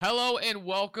Hello and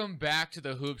welcome back to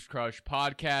the Hoops Crush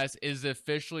podcast. It is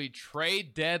officially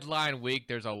trade deadline week.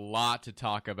 There's a lot to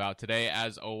talk about today.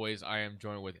 As always, I am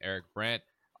joined with Eric Brandt,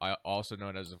 also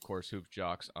known as, of course,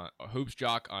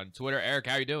 HoopsJock on Twitter. Eric,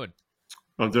 how are you doing?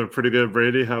 I'm doing pretty good,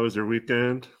 Brady. How was your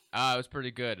weekend? It was pretty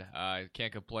good.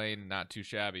 Can't complain. Not too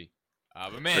shabby.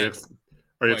 But man,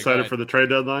 are you excited for the trade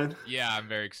deadline? Yeah, I'm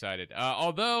very excited.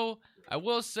 Although I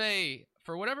will say,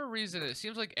 for whatever reason, it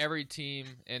seems like every team,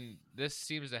 and this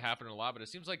seems to happen a lot, but it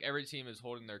seems like every team is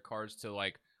holding their cards to,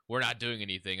 like, we're not doing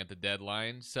anything at the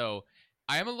deadline. So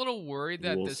I am a little worried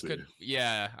that that's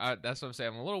what I'm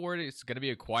saying. I'm a little worried it's going to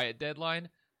be a quiet deadline,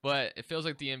 but it feels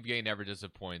like the NBA never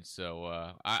disappoints.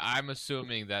 So I'm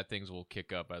assuming that things will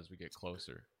kick up as we get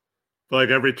closer. Like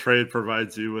every trade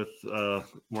provides you with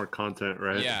more content,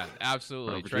 right? Yeah,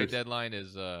 absolutely. Trade deadline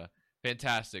is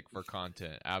fantastic for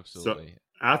content. Absolutely. So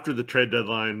after the trade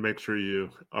deadline, make sure you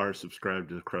are subscribed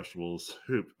to the Crushables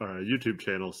YouTube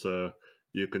channel so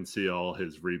you can see all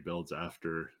his rebuilds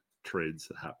after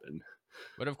trades happen.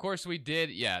 But of course we did.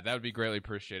 Yeah, that would be greatly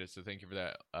appreciated. So thank you for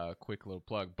that quick little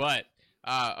plug. But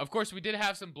of course we did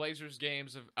have some Blazers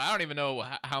games. I don't even know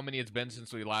how many it's been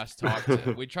since we last talked.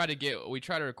 we tried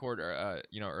to record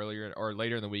earlier or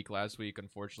later in the week last week.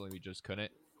 Unfortunately, we just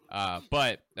couldn't.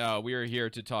 But we are here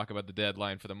to talk about the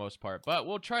deadline for the most part. But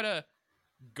we'll try to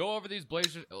go over these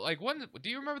Blazers. Like,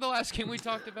 do you remember the last game we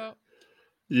talked about?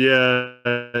 Yeah,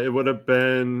 it would have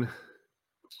been.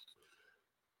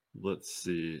 Let's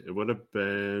see. It would have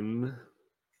been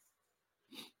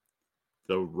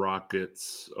the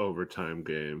Rockets overtime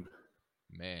game.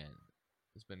 Man,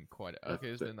 it's been quite. Okay,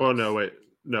 it's been. No, wait.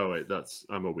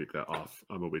 I'm a week off.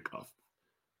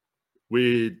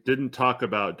 We didn't talk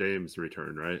about Dame's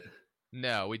return, right?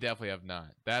 No, we definitely have not.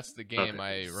 That's the game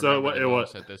I remember the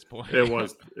most at this point. it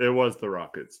was the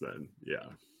Rockets then. Yeah.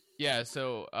 Yeah,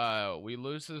 so we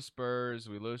lose to the Spurs,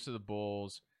 we lose to the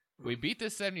Bulls. We beat the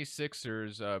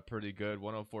 76ers pretty good,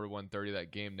 104-130.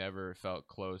 That game never felt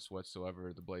close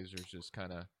whatsoever. The Blazers just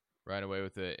kind of ran away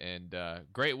with it, and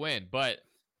great win. But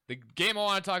the game I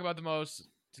want to talk about the most,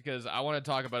 because I want to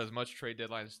talk about as much trade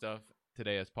deadline stuff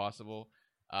today as possible.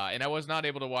 And I was not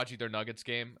able to watch either Nuggets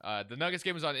game. The Nuggets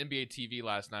game was on NBA TV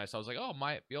last night, so I was like, oh,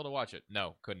 might be able to watch it.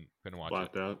 No, couldn't watch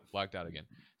it. Blacked out again.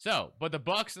 So, but the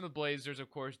Bucks and the Blazers, of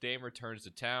course, Dame returns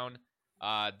to town.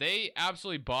 They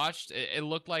absolutely botched. It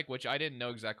looked like, which I didn't know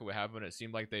exactly what happened. It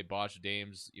seemed like they botched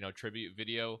Dame's, tribute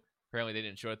video. Apparently, they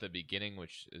didn't show it at the beginning,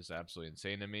 which is absolutely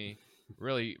insane to me.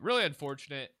 Really, really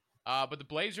unfortunate. But the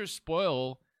Blazers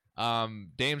spoil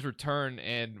Dame's return,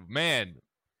 and man,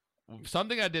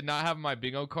 something I did not have on my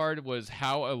bingo card was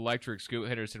how electric Scoot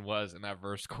Henderson was in that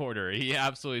first quarter. He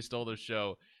absolutely stole the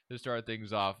show to start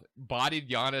things off. Bodied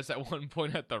Giannis at one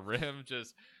point at the rim.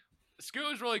 Just Scoot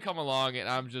has really come along, and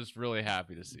I'm just really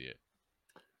happy to see it.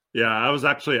 Yeah, I was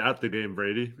actually at the game,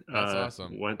 Brady. That's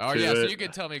awesome. So you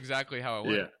can tell me exactly how it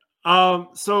went. Yeah.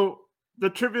 So the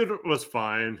tribute was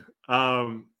fine.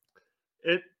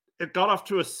 It got off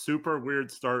to a super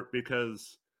weird start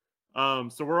because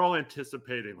so we're all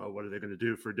anticipating, what are they going to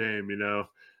do for Dame,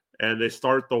 And they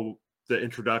start the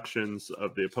introductions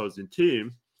of the opposing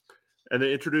team, and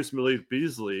they introduce Malik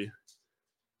Beasley,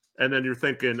 and then you're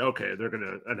thinking, okay, they're going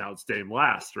to announce Dame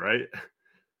last, right?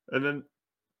 And then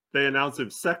they announce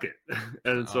him second,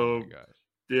 and so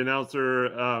the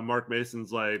announcer, Mark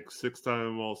Mason's like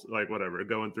 6-time, like whatever,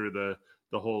 going through the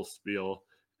whole spiel,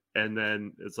 and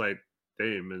then it's like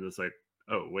Dame, and it's like,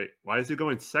 oh, wait, why is he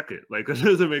going second? Like, it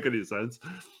doesn't make any sense.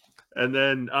 And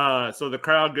then, so the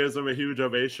crowd gives him a huge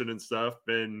ovation and stuff.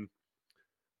 And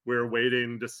we're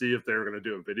waiting to see if they're going to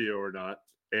do a video or not.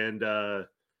 And a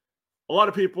lot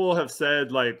of people have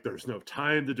said, like, there's no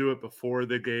time to do it before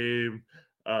the game.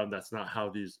 That's not how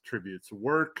these tributes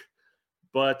work.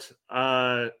 But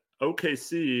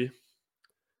OKC,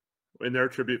 in their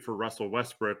tribute for Russell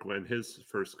Westbrook, when his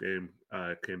first game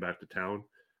came back to town,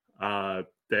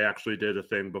 they actually did a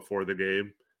thing before the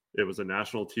game. It was a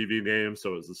national TV game,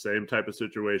 so it was the same type of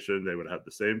situation. They would have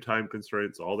the same time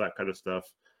constraints, all that kind of stuff.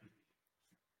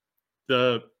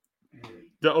 The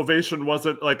ovation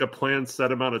wasn't like a planned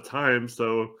set amount of time,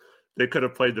 so they could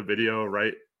have played the video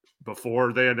right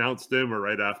before they announced him or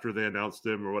right after they announced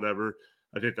him or whatever.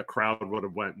 I think the crowd would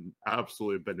have went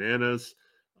absolutely bananas.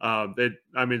 They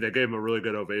gave him a really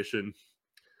good ovation.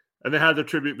 And they had the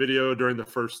tribute video during the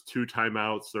first 2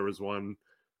 timeouts. There was one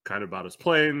kind of about his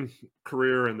playing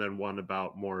career and then one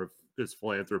about more of his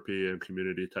philanthropy and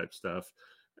community type stuff.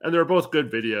 And they're both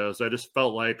good videos. I just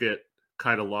felt like it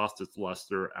kind of lost its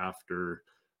luster after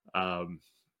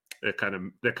they kind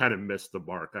of missed the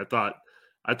mark. I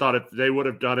thought if they would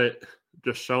have done it,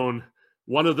 just shown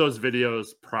one of those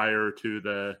videos prior to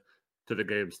the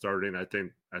game starting, I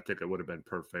think it would have been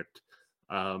perfect.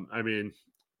 I mean,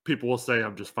 people will say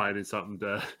I'm just finding something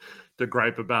to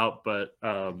gripe about, but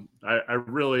I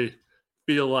really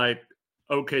feel like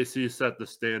OKC set the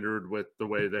standard with the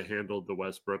way they handled the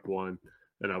Westbrook one,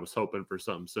 and I was hoping for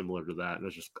something similar to that, and I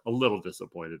was just a little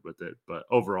disappointed with it. But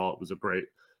overall, it was a great,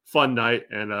 fun night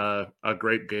and a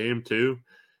great game too.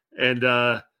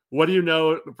 And what do you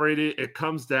know, Brady? It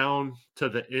comes down to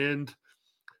the end.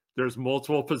 There's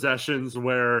multiple possessions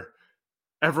where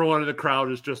everyone in the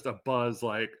crowd is just a buzz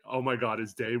like, oh my God,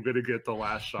 is Dame going to get the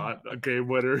last shot, a game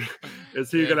winner?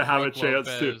 Is he going to have a chance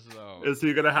Is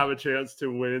he going to have a chance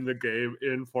to win the game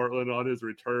in Portland on his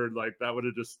return? Like, that would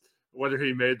have just, whether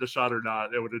he made the shot or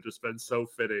not, it would have just been so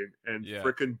fitting. And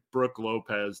freaking Brook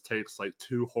Lopez takes like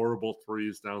 2 horrible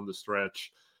threes down the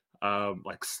stretch,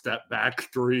 like step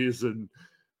back threes, and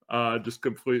just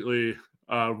completely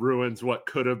ruins what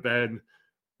could have been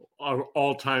an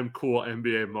all-time cool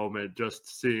NBA moment,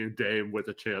 just seeing Dame with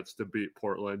a chance to beat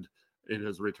Portland in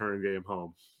his return game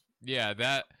home. Yeah,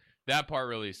 that part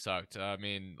really sucked. I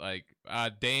mean, like,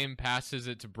 Dame passes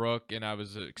it to Brook, and I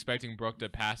was expecting Brook to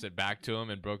pass it back to him,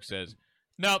 and Brook says,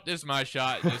 nope, this is my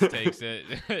shot, just takes it.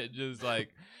 Just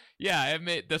like, yeah,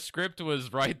 the script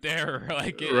was right there.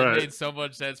 Like, it made so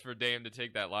much sense for Dame to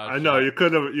take that last shot. I know, you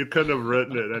couldn't have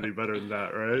written it any better than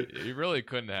that, right? You really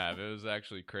couldn't have. It was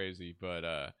actually crazy,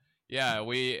 but yeah,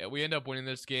 we end up winning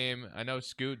this game. I know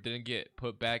Scoot didn't get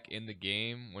put back in the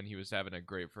game when he was having a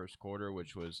great first quarter,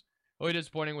 which was really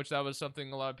disappointing, which that was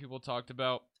something a lot of people talked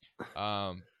about.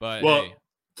 But well, hey.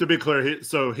 To be clear,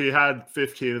 he had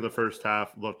 15 in the first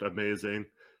half, looked amazing.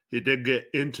 He did get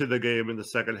into the game in the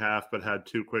second half, but had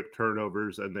 2 quick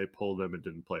turnovers, and they pulled him and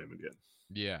didn't play him again.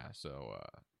 Yeah, so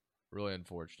really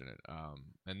unfortunate.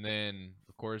 And then,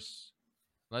 of course,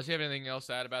 unless you have anything else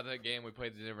to add about that game, we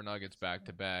played the Denver Nuggets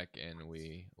back-to-back, and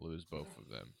we lose both of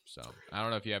them. So I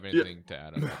don't know if you have anything to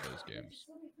add about those games.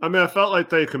 I mean, I felt like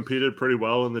they competed pretty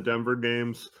well in the Denver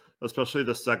games, especially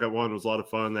the second one was a lot of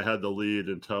fun. They had the lead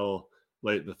until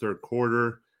late in the third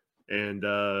quarter. And,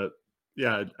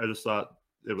 yeah, I just thought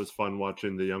it was fun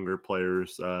watching the younger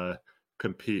players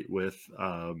compete with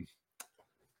the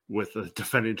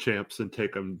defending champs and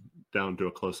take them down to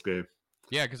a close game.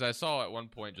 Yeah, because I saw at one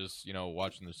point, just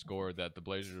watching the score, that the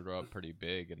Blazers were up pretty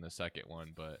big in the second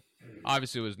one, but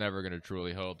obviously it was never going to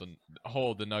truly hold.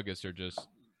 The Nuggets are just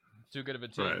too good of a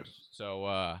team. Right.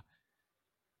 So,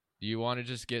 do you want to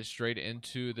just get straight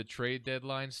into the trade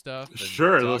deadline stuff? And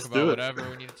sure, let's do it. Whatever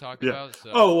we need to talk about.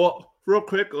 So. Oh well, real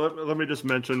quick, let me just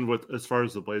mention as far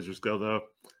as the Blazers go, though,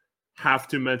 have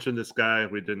to mention this guy.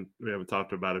 We haven't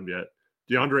talked about him yet.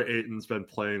 DeAndre Ayton's been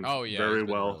playing very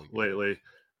well lately.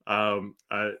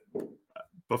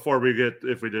 Before we get,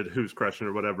 if we did who's crushing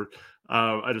or whatever,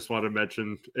 I just want to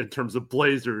mention in terms of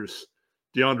Blazers,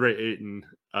 DeAndre Ayton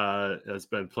has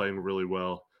been playing really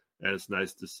well, and it's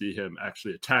nice to see him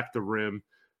actually attack the rim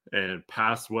and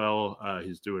pass well.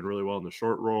 He's doing really well in the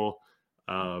short roll.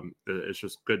 It's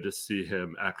just good to see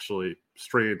him actually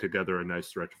stringing together a nice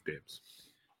stretch of games.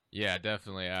 Yeah,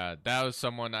 definitely. That was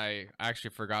someone I actually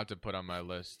forgot to put on my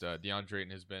list. DeAndre Ayton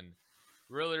has been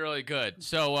really, really good.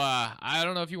 So I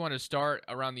don't know if you want to start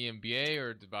around the NBA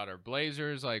or about our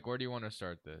Blazers. Like, where do you want to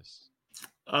start this?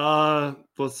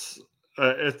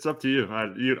 It's up to you.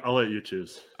 I'll let you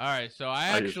choose. All right. So I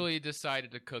actually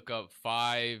decided to cook up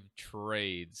 5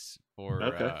 trades for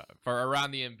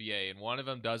around the NBA, and one of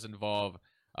them does involve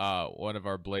one of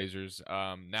our Blazers.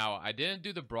 Now I didn't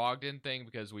do the Brogdon thing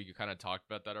because we kind of talked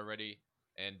about that already,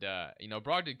 and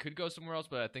Brogdon could go somewhere else,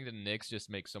 but I think the Knicks just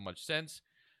make so much sense.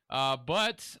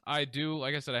 But I do,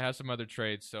 like I said, I have some other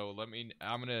trades, so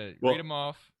I'm gonna read them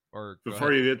off. Or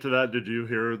before you get to that, did you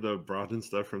hear the Brogdon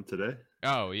stuff from today?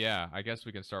 Oh yeah, I guess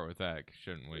we can start with that,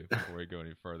 shouldn't we? Before we go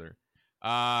any further,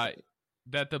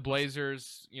 that the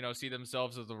Blazers, see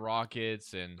themselves as the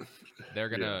Rockets, and they're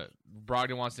gonna.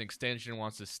 Brogdon wants an extension,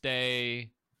 wants to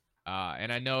stay,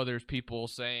 and I know there's people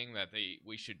saying that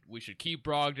we should keep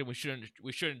Brogdon.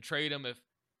 We shouldn't trade him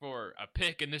for a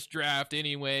pick in this draft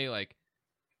anyway. Like,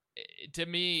 to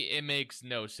me, it makes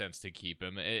no sense to keep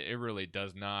him. It really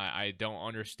does not. I don't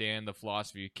understand the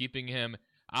philosophy of keeping him.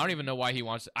 I don't even know why he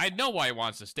wants. I know why he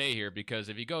wants to stay here, because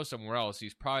if he goes somewhere else,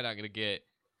 he's probably not going to get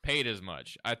paid as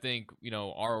much. I think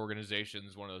our organization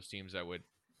is one of those teams that would,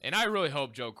 and I really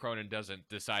hope Joe Cronin doesn't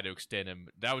decide to extend him.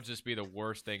 That would just be the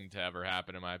worst thing to ever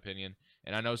happen, in my opinion.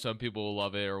 And I know some people will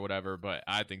love it or whatever, but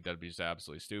I think that'd be just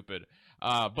absolutely stupid.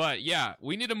 But yeah,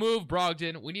 we need to move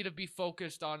Brogdon. We need to be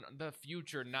focused on the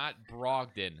future, not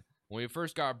Brogdon. When we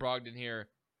first got Brogdon here,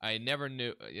 I never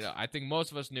knew. I think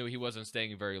most of us knew he wasn't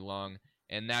staying very long.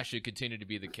 and that should continue to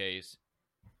be the case.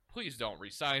 Please don't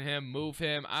re-sign him, move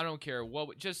him. I don't care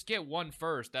what. Just get one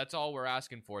first. That's all we're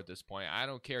asking for at this point. I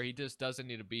don't care. He just doesn't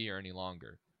need to be here any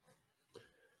longer.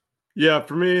 Yeah,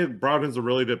 for me, Brogdon's a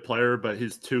really good player, but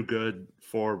he's too good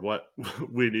for what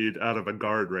we need out of a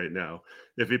guard right now.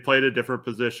 If he played a different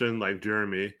position like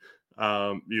Jeremy,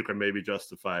 you can maybe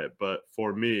justify it. But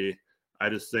for me, I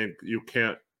just think you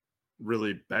can't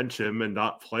really bench him and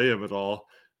not play him at all.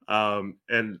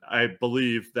 And I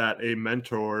believe that a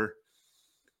mentor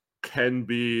can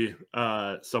be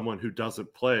someone who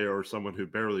doesn't play or someone who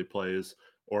barely plays,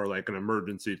 or like an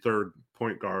emergency third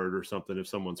point guard or something. If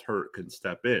someone's hurt, can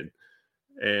step in.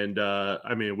 And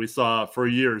I mean, we saw for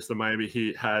years the Miami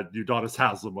Heat had Udonis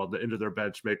Haslem on the end of their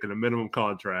bench making a minimum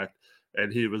contract,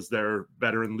 and he was their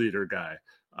veteran leader guy.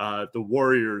 The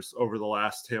Warriors over the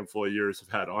last handful of years have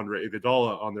had Andre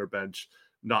Iguodala on their bench,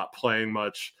 not playing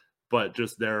much, but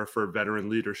just there for veteran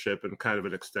leadership and kind of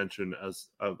an extension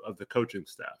of the coaching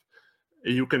staff.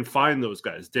 You can find those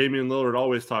guys. Damian Lillard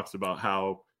always talks about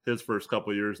how his first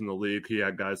couple of years in the league, he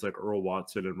had guys like Earl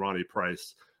Watson and Ronnie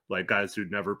Price, like guys who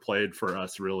never played for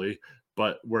us really,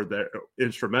 but were there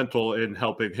instrumental in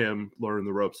helping him learn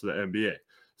the ropes of the NBA.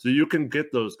 So you can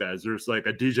get those guys. There's like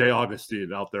a DJ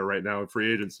Augustine out there right now in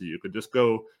free agency. You could just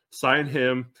go sign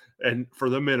him and for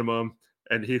the minimum,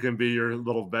 and he can be your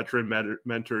little veteran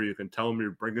mentor. You can tell him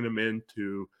you're bringing him in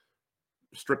to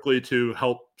strictly to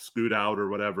help scoot out or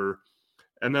whatever.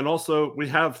 And then also we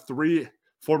have 3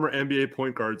 former NBA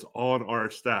point guards on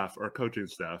our staff, our coaching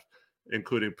staff,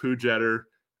 including Pooh Jeter.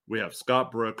 We have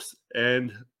Scott Brooks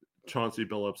and Chauncey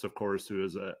Billups, of course, who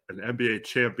is an NBA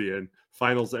champion,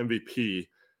 finals MVP.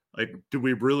 Like, do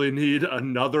we really need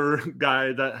another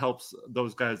guy that helps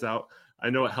those guys out? I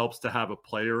know it helps to have a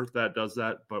player that does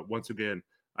that, but once again,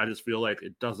 I just feel like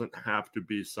it doesn't have to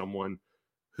be someone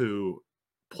who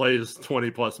plays 20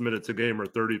 plus minutes a game or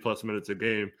 30 plus minutes a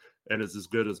game and is as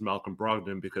good as Malcolm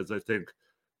Brogdon, because I think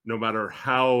no matter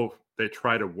how they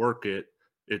try to work it,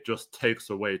 it just takes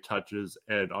away touches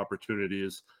and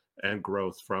opportunities and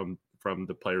growth from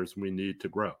the players we need to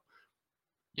grow.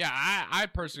 Yeah, I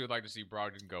personally would like to see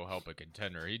Brogdon go help a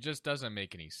contender. He just doesn't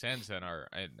make any sense at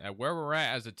where we're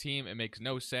at as a team. It makes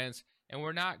no sense, and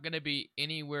we're not going to be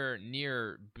anywhere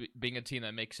near being a team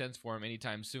that makes sense for him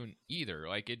anytime soon either.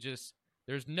 Like, it just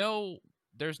there's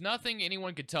nothing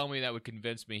anyone could tell me that would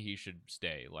convince me he should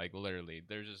stay. Like, literally,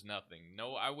 there's just nothing.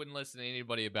 No, I wouldn't listen to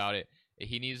anybody about it.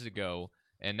 He needs to go,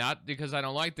 and not because I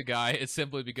don't like the guy. It's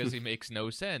simply because he makes no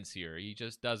sense here. He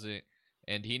just doesn't.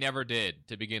 And he never did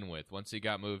to begin with. Once he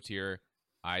got moved here,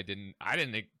 I didn't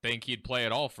think he'd play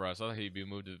at all for us. I thought he'd be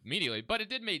moved immediately. But it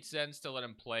did make sense to let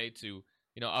him play to,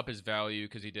 up his value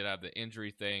because he did have the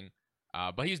injury thing.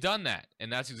 But he's done that,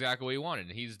 and that's exactly what he wanted.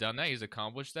 He's done that. He's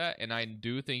accomplished that, and I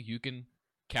do think you can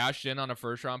cash in on a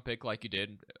first-round pick like you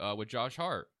did with Josh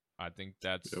Hart. I think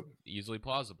that's easily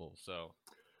plausible. So,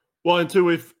 well, and two,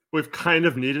 we've kind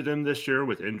of needed him this year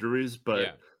with injuries,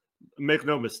 but make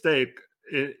no mistake,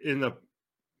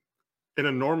 in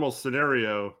a normal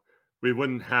scenario, we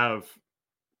wouldn't have,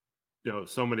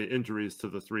 so many injuries to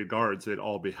the 3 guards. They'd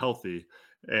all be healthy.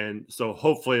 And so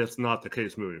hopefully it's not the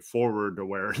case moving forward to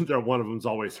where one of them's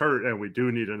always hurt and we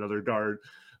do need another guard.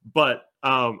 But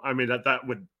I mean, that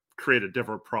would create a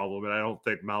different problem. And I don't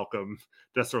think Malcolm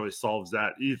necessarily solves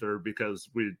that either, because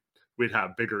we'd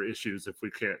have bigger issues if we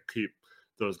can't keep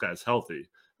those guys healthy.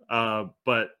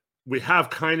 But we have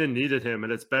kind of needed him,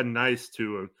 and it's been nice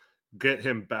to get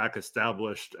him back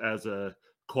established as a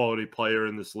quality player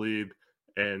in this league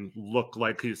and look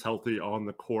like he's healthy on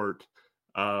the court,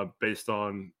 based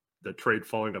on the trade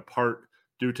falling apart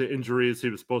due to injuries. He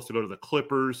was supposed to go to the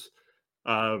Clippers.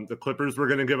 The Clippers were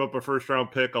going to give up a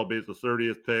first-round pick, albeit the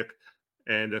 30th pick,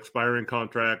 and expiring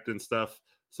contract and stuff.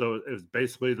 So it was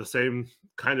basically the same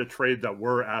kind of trade that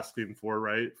we're asking for,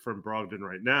 right, from Brogdon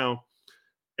right now.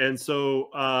 And so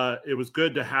it was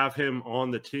good to have him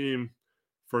on the team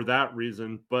for that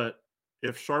reason. But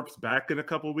if Sharp's back in a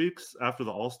couple weeks after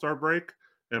the All-Star break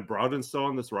and Brogdon's still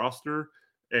on this roster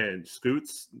and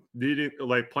Scoot's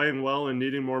playing well and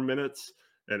needing more minutes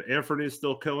and Anthony's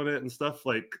still killing it and stuff,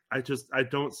 like, I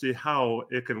don't see how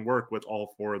it can work with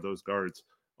all 4 of those guards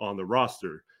on the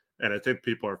roster. And I think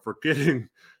people are forgetting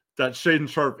that Shaedon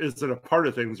Sharp isn't a part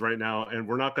of things right now, and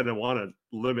we're not going to want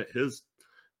to limit his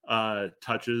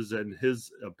touches and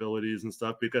his abilities and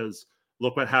stuff, because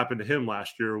look what happened to him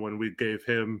last year when we gave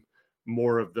him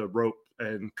more of the rope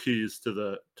and keys to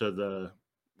the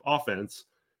offense.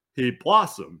 He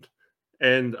blossomed.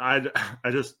 And I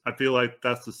feel like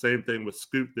that's the same thing with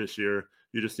Scoot this year.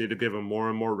 You just need to give him more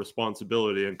and more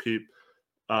responsibility and keep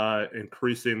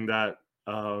increasing that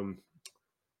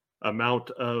amount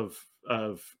of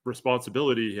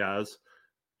responsibility he has.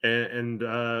 And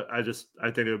I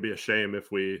think it would be a shame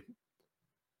if we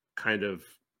kind of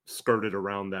skirted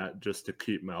around that just to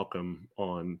keep Malcolm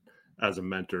on as a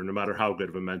mentor. No matter how good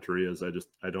of a mentor he is,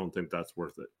 I don't think that's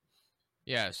worth it.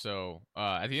 Yeah, so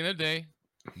at the end of the day,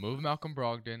 move Malcolm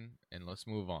Brogdon and let's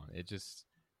move on. It just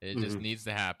needs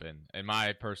to happen. In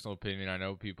my personal opinion, I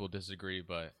know people disagree,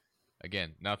 but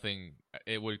again, nothing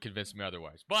it would convince me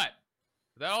otherwise. But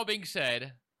that all being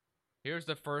said, here's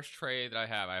the first trade that I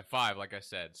have. I have 5, like I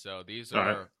said. So these All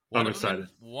right. are I'm excited.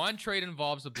 one trade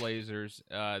involves the Blazers.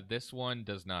 This one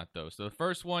does not, though. So the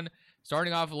first one,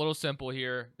 starting off a little simple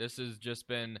here. This has just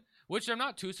been, which I'm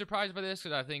not too surprised by this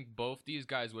because I think both these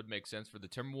guys would make sense for the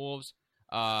Timberwolves.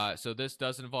 So this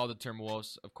does involve the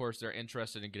Timberwolves. Of course, they're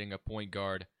interested in getting a point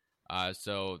guard.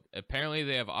 So apparently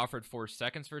they have offered 4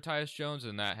 seconds for Tyus Jones,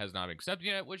 and that has not been accepted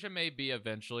yet, which it may be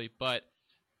eventually. But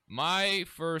my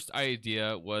first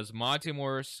idea was Monte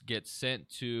Morris gets sent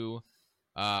to,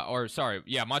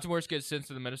 Monte Morris gets sent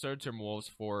to the Minnesota Timberwolves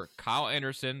for Kyle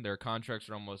Anderson. Their contracts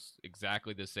are almost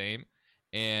exactly the same.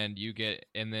 And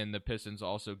then the Pistons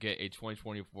also get a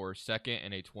 2024 second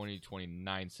and a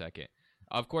 2029 second.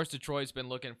 Of course, Detroit's been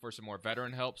looking for some more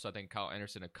veteran help, so I think Kyle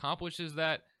Anderson accomplishes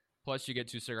that. Plus, you get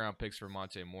 2 second-round picks for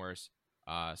Monte Morris.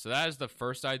 So that is the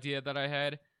first idea that I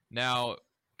had. Now,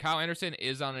 Kyle Anderson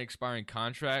is on an expiring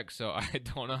contract, so I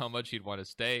don't know how much he'd want to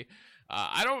stay.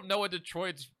 I don't know what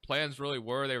Detroit's plans really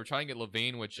were. They were trying to get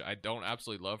Levine, which I don't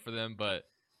absolutely love for them, but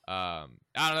I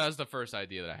don't know. That's the first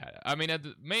idea that I had. I mean,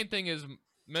 the main thing is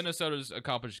Minnesota's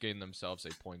accomplished getting themselves a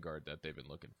point guard that they've been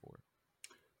looking for.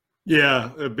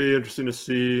 Yeah, it'd be interesting to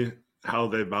see how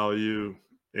they value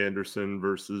Anderson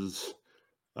versus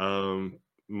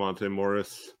Monte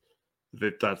Morris. I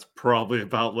think that's probably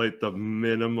about like the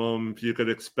minimum you could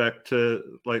expect to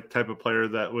like type of player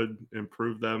that would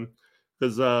improve them.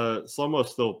 Because Slow-Mo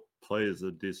still plays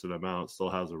a decent amount, still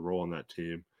has a role in that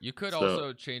team. You could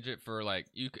also change it for like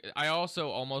I also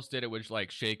almost did it with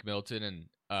like Shake Milton and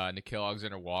Nickeil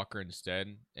Alexander-Walker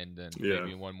instead, and then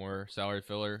maybe one more salary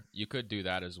filler. You could do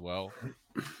that as well.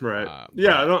 Right. I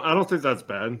don't think that's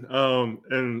bad.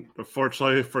 And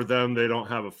unfortunately for them, they don't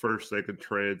have a first they could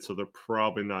trade, so they're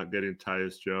probably not getting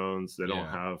Tyus Jones. They don't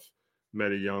have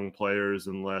many young players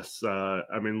unless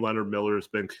Leonard Miller's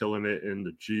been killing it in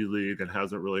the G League and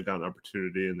hasn't really got an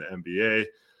opportunity in the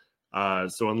NBA.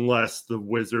 So unless the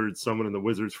Wizards, someone in the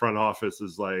Wizards front office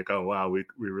is like, oh wow, we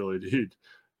really need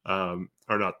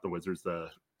or not the Wizards, the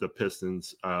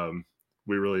Pistons.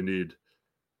 We really need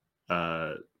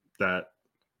that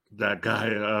guy.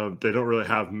 They don't really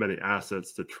have many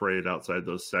assets to trade outside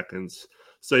those seconds.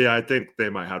 So yeah, I think they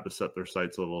might have to set their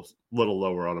sights a little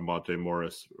lower on a Monte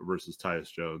Morris versus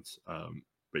Tyus Jones.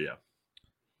 But yeah.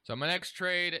 So my next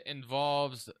trade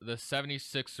involves the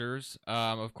 76ers.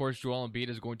 Of course, Joel Embiid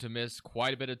is going to miss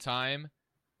quite a bit of time.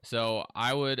 So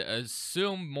I would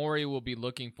assume Morey will be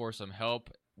looking for some help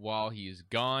while he's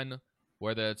gone,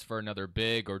 whether it's for another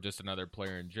big or just another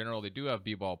player in general. They do have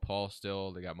B-Ball Paul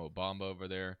still. They got Mo Bamba over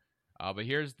there. But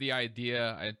here's the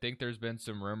idea. I think there's been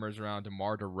some rumors around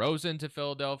DeMar DeRozan to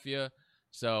Philadelphia.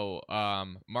 So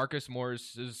Marcus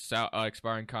Morris's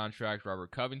expiring contract,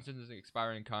 Robert Covington's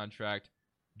expiring contract,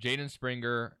 Jaden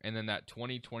Springer, and then that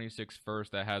 2026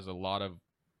 first that has a lot of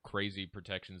crazy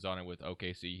protections on it with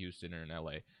OKC, Houston, and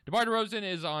LA. DeMar DeRozan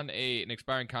is on an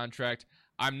expiring contract.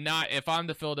 If I'm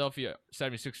the Philadelphia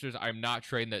 76ers, I'm not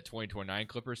trading that 2029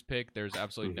 Clippers pick. There's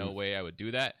absolutely no way I would do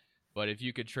that. But if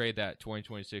you could trade that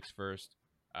 2026 first,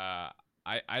 I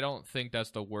don't think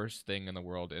that's the worst thing in the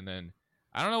world. And then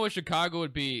I don't know what Chicago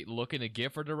would be looking to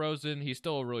get for DeRozan. He's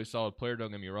still a really solid player,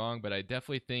 don't get me wrong, but I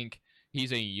definitely think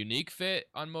he's a unique fit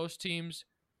on most teams.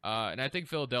 And I think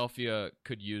Philadelphia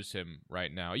could use him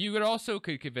right now. You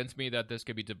could convince me that this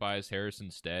could be Tobias Harris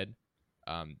instead.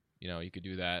 You could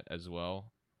do that as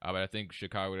well. But I think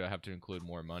Chicago would have to include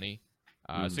more money.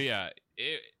 So yeah,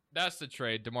 that's the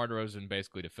trade. DeMar DeRozan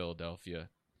basically to Philadelphia.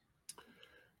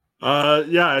 I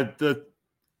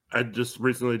just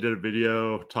recently did a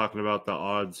video talking about the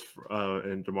odds,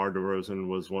 and DeMar DeRozan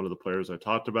was one of the players I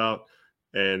talked about.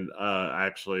 And I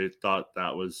actually thought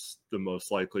that was the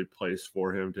most likely place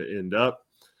for him to end up.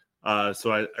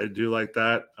 So I do like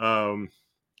that.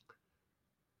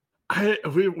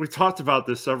 We talked about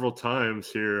this several times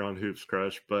here on Hoops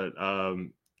Crush, but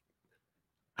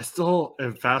I still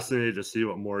am fascinated to see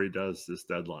what Morey does this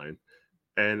deadline.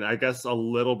 And I guess a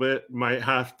little bit might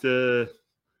have to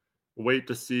wait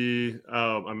to see.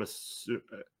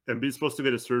 Embiid's supposed to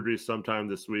get a surgery sometime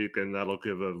this week, and that'll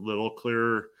give a little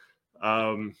clearer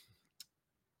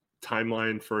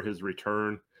timeline for his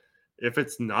return. if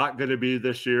it's not going to be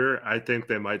this year, I think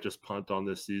they might just punt on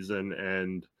this season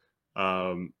and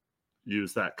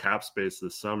use that cap space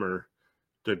this summer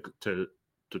to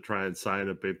try and sign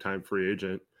a big time free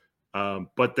agent.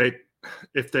 But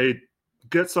if they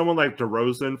get someone like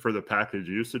DeRozan for the package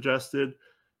you suggested,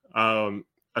 I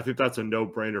think that's a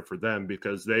no-brainer for them,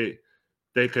 because they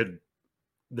could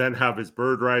then have his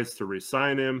bird rights to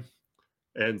re-sign him.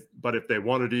 But if they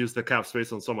wanted to use the cap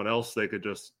space on someone else, they could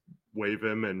just waive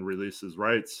him and release his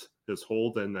rights, his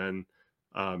hold, and then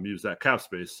use that cap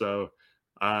space. So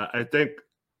I think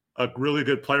a really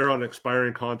good player on an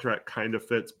expiring contract kind of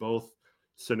fits both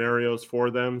scenarios for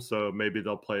them. So maybe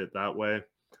they'll play it that way.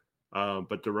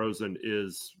 But DeRozan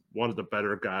is one of the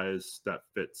better guys that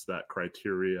fits that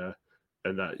criteria,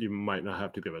 and that you might not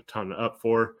have to give a ton up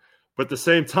for. But at the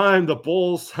same time, the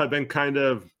Bulls have been kind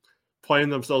of playing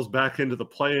themselves back into the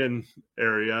play-in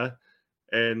area,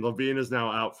 and LaVine is now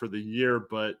out for the year,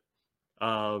 but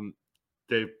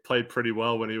they played pretty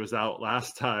well when he was out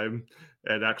last time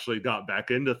and actually got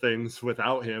back into things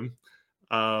without him.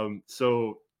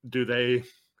 So do they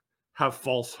have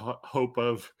false hope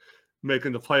of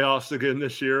making the playoffs again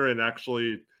this year and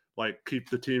actually like keep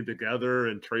the team together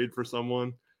and trade for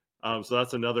someone? So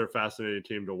that's another fascinating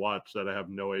team to watch that I have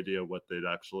no idea what they're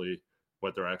actually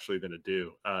going to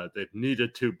do. They've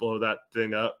needed to blow that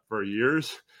thing up for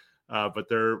years, but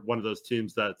they're one of those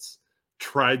teams that's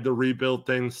tried the rebuild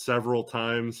thing several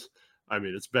times. I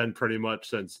mean, it's been pretty much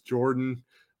since Jordan.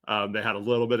 They had a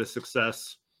little bit of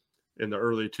success in the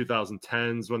early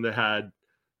 2010s when they had,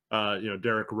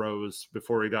 Derrick Rose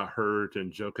before he got hurt,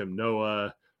 and Joakim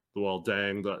Noah, Luol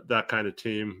Deng, that kind of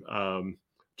team.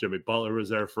 Jimmy Butler was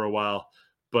there for a while,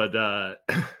 but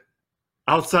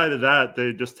outside of that,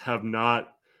 they just have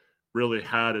not really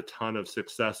had a ton of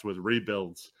success with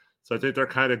rebuilds. So I think they're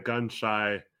kind of gun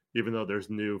shy, even though there's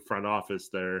new front office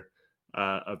there,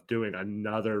 of doing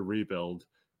another rebuild.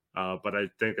 But I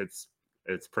think it's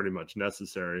pretty much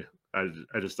necessary. I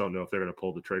just don't know if they're going to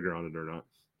pull the trigger on it or not.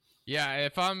 Yeah,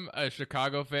 if I'm a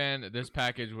Chicago fan, this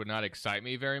package would not excite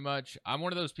me very much. I'm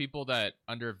one of those people that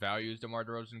undervalues DeMar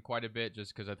DeRozan quite a bit,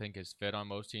 just because I think his fit on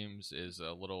most teams is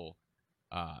a little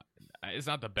it's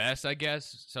not the best, I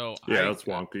guess. So yeah, that's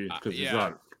wonky because he's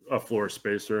not a floor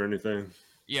spacer or anything.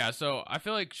 Yeah, so I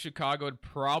feel like Chicago would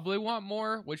probably want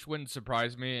more, which wouldn't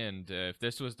surprise me. And if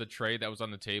this was the trade that was on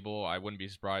the table, I wouldn't be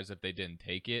surprised if they didn't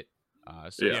take it.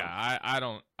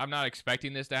 I'm not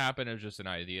expecting this to happen. It was just an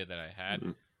idea that I had.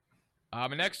 Mm-hmm.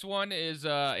 The next one is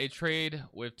a trade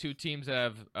with two teams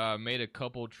that have made a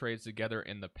couple trades together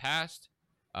in the past.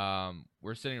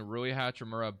 We're sending Rui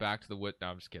Hachimura back to the Wizards. No,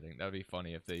 I'm just kidding. That would be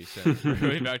funny if they sent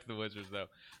Rui back to the Wizards, though.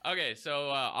 Okay, so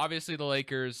obviously the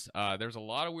Lakers, there's a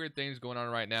lot of weird things going on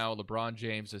right now. LeBron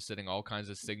James is sending all kinds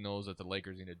of signals that the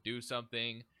Lakers need to do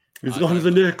something. He's going to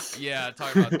the Knicks. Yeah,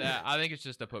 talking about that. I think it's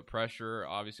just to put pressure,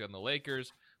 obviously, on the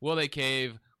Lakers. Will they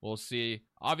cave? We'll see.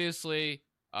 Obviously,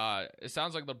 it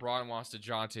sounds like LeBron wants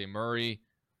DeJounte Murray.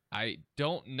 I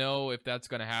don't know if that's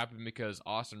going to happen because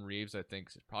Austin Reeves, I think,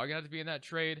 is probably going to have to be in that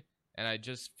trade. And I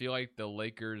just feel like the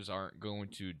Lakers aren't going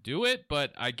to do it,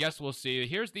 but I guess we'll see.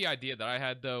 Here's the idea that I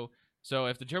had, though. So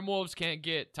if the Timberwolves can't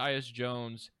get Tyus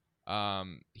Jones,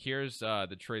 here's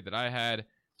the trade that I had.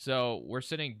 So we're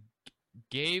sending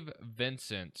Gabe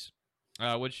Vincent,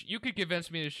 which you could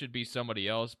convince me this should be somebody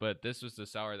else, but this was the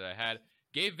salary that I had.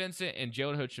 Gabe Vincent and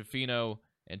Jalen Hood-Schifino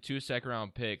and 2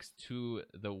 second-round picks to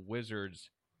the Wizards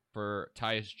for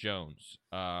Tyus Jones.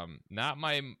 Not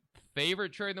my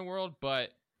favorite trade in the world,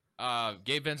 but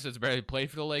Gabe Vincent's barely played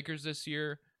for the Lakers this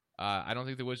year. I don't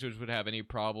think the Wizards would have any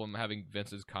problem having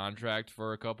Vincent's contract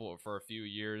for a few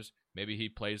years. Maybe he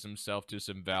plays himself to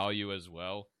some value as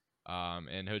well.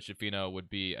 And Hood-Schifino would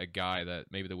be a guy that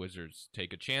maybe the Wizards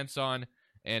take a chance on.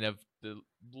 And if the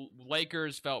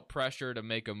Lakers felt pressure to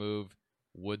make a move,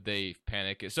 would they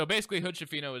panic? So basically,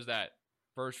 Hood-Schifino is that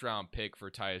first-round pick for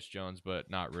Tyus Jones, but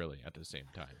not really at the same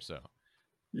time. So,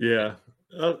 yeah,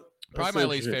 probably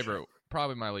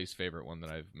my least favorite one that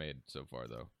I've made so far,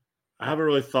 though. I haven't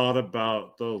really thought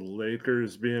about the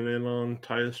Lakers being in on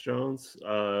Tyus Jones,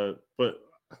 but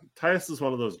Tyus is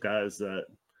one of those guys that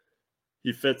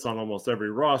he fits on almost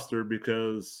every roster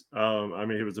because,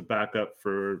 he was a backup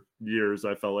for years.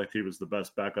 I felt like he was the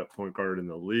best backup point guard in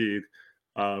the league.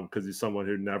 Because he's someone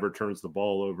who never turns the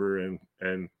ball over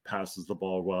and passes the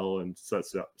ball well and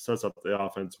sets up the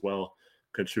offense well,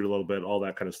 can shoot a little bit, all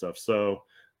that kind of stuff. So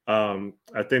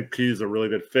I think he's a really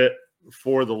good fit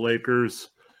for the Lakers.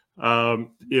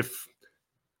 If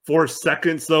 4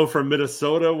 seconds though from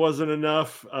Minnesota wasn't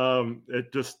enough,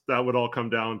 that would all come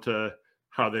down to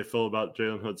how they feel about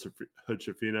Jalen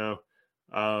Hood-Schifino.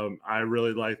 I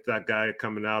really like that guy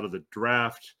coming out of the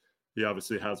draft. He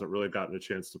obviously hasn't really gotten a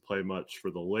chance to play much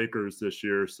for the Lakers this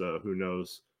year, so who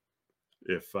knows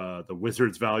if the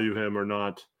Wizards value him or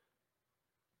not.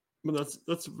 But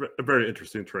that's a very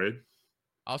interesting trade.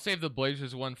 I'll save the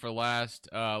Blazers one for last.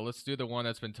 Let's do the one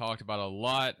that's been talked about a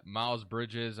lot. Miles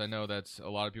Bridges. I know that's a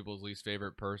lot of people's least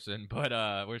favorite person, but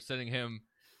we're sending him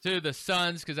to the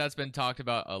Suns because that's been talked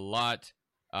about a lot.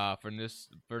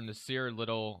 For Nasir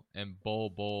Little and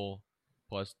Bull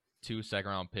plus 2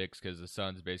 second-round picks because the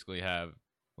Suns basically have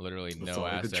literally no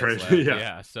assets left.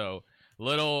 Yeah, so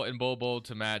Little and Bull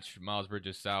to match Miles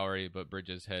Bridges' salary, but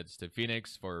Bridges heads to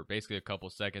Phoenix for basically a couple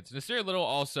seconds. Nasir Little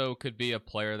also could be a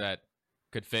player that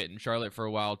could fit in Charlotte for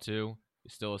a while too.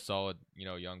 He's still a solid,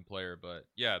 young player. But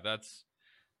yeah, that's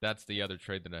the other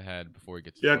trade that I had before we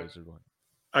get to the Blazers one.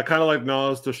 I kind of like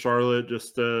Nas to Charlotte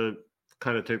just to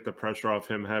kind of take the pressure off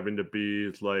him having to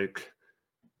be like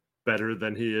better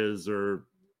than he is or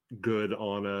good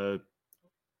on a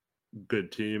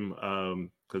good team.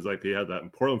 Because like he had that in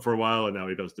Portland for a while, and now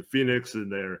he goes to Phoenix,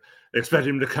 and they're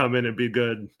expecting him to come in and be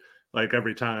good like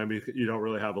every time. You don't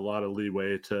really have a lot of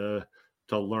leeway to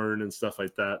learn and stuff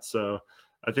like that. So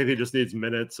I think he just needs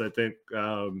minutes. I think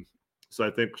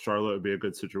Charlotte would be a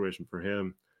good situation for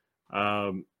him.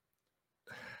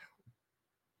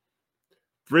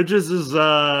 Bridges is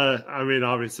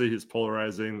obviously he's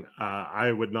polarizing.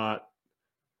 I would not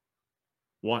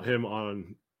want him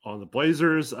on the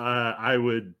Blazers. I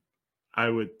would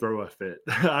throw a fit.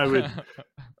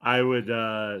 I would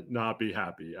not be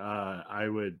happy. I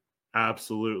would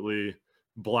absolutely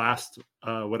blast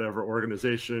whatever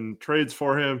organization trades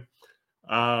for him.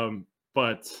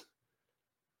 But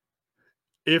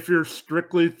if you're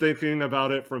strictly thinking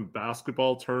about it from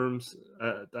basketball terms,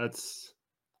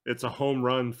 it's a home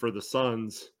run for the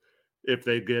Suns if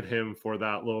they get him for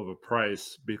that low of a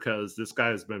price, because this guy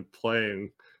has been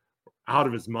playing out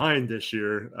of his mind this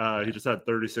year. He just had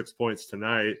 36 points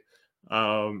tonight.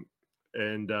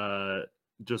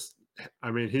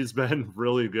 He's been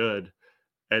really good,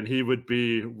 and he would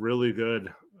be really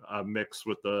good mixed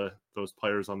with those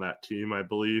players on that team, I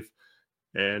believe.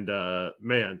 And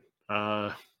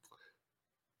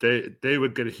they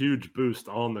would get a huge boost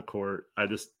on the court. I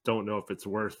just don't know if it's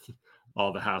worth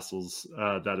all the hassles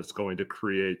that it's going to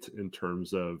create in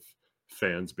terms of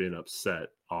fans being upset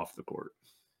off the court.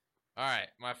 All right,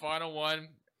 my final one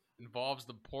involves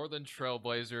the Portland Trail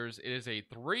Blazers. It is a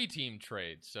 3-team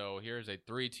trade. So here's a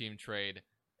 3-team trade.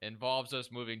 It involves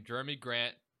us moving Jeremy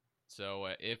Grant. So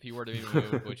if he were to be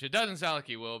moved, which it doesn't sound like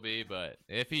he will be, but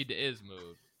if he is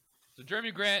moved. So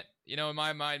Jeremy Grant, in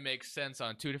my mind, makes sense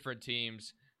on 2 different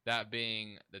teams, that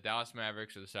being the Dallas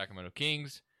Mavericks or the Sacramento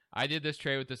Kings. I did this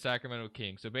trade with the Sacramento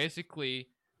Kings. So basically,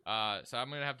 so I'm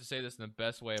going to have to say this in the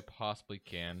best way I possibly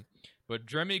can. But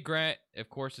Jeremy Grant, of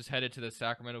course, is headed to the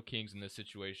Sacramento Kings in this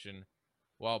situation,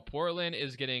 while Portland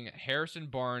is getting Harrison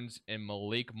Barnes and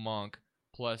Malik Monk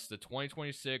plus the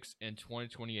 2026 and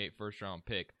 2028 first-round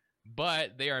pick.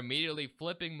 But they are immediately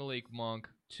flipping Malik Monk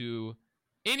to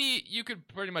you could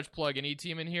pretty much plug any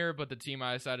team in here, but the team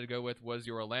I decided to go with was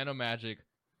your Orlando Magic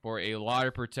for a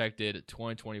lottery-protected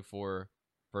 2024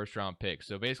 first-round pick.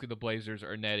 So basically the Blazers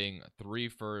are netting 3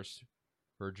 firsts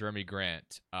for Jeremy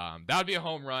Grant. That would be a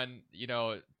home run.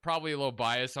 Probably a little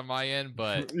bias on my end,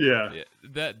 but yeah,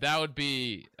 that would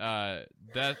be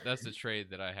that's the trade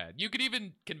that I had. You could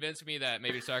even convince me that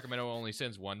maybe Sacramento only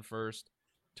sends 1 first,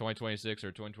 2026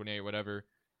 or 2028, whatever.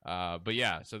 But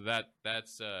yeah, so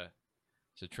that's a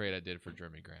trade I did for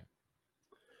Jeremy Grant.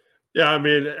 Yeah,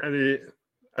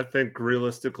 I think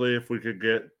realistically, if we could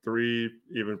get 3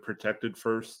 even protected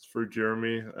firsts for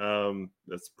Jeremy,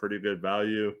 that's pretty good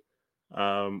value.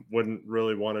 Wouldn't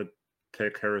really want to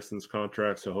take Harrison's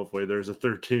contract, so hopefully there's a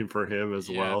 3rd team for him as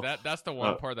well. That's the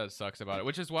one part that sucks about it,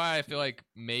 which is why I feel like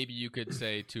maybe you could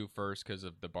say 2 firsts because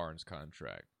of the Barnes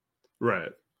contract.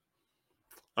 Right.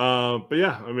 But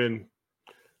yeah,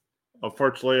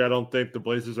 unfortunately, I don't think the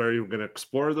Blazers are even going to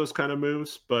explore those kind of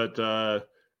moves, but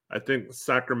I think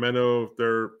Sacramento,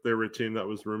 they're a team that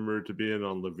was rumored to be in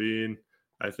on Levine.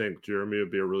 I think Jeremy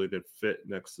would be a really good fit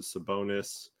next to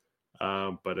Sabonis.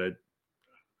 But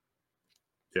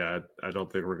I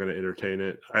don't think we're going to entertain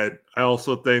it. I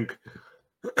also think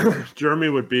Jeremy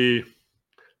would be a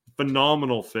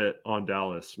phenomenal fit on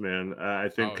Dallas, man. I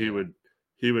think he would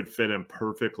fit in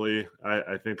perfectly.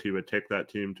 I think he would take that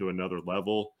team to another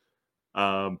level.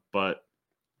 But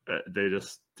they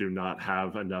just do not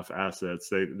have enough assets.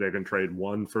 They can trade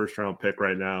 1 first-round pick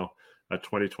right now, a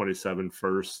 2027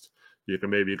 first. You can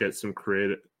maybe get some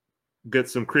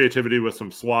creativity with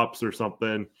some swaps or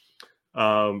something.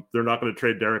 They're not going to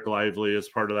trade Derek Lively as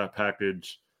part of that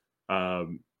package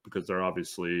because they're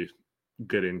obviously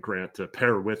getting Grant to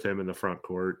pair with him in the front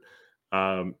court.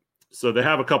 So they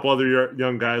have a couple other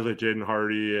young guys like Jaden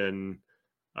Hardy and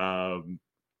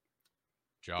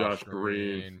Josh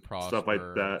Green, stuff like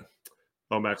that.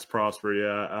 Oh, Max Prosper,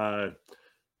 yeah.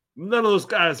 None of those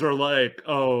guys are like,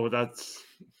 oh, that's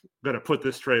going to put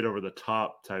this trade over the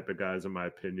top type of guys, in my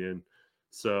opinion.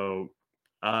 So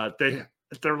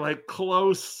they're like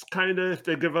close, kind of, if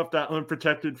they give up that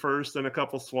unprotected first and a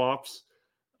couple swaps.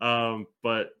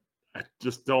 But I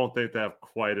just don't think they have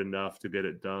quite enough to get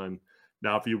it done.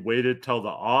 Now, if you waited till the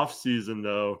off season,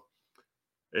 though,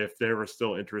 if they were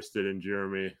still interested in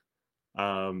Jeremy,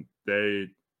 if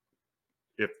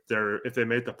they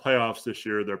made the playoffs this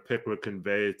year, their pick would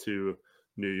convey to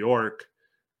New York,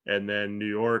 and then New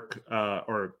York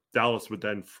or Dallas would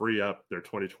then free up their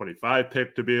 2025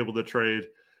 pick to be able to trade.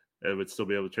 It would still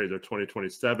be able to trade their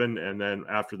 2027, and then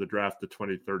after the draft, the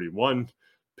 2031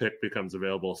 pick becomes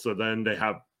available. So then they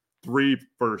have 3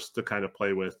 firsts to kind of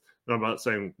play with. And I'm not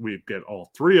saying we get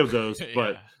all 3 of those,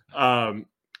 but you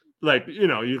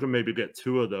can maybe get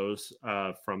 2 of those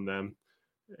from them.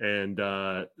 And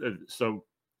so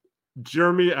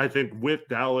Jeremy, I think with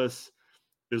Dallas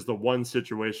is the one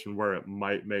situation where it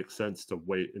might make sense to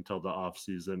wait until the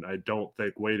offseason. I don't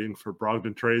think waiting for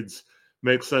Brogdon trades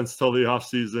makes sense till the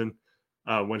offseason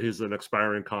when he's an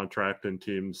expiring contract and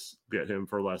teams get him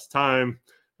for less time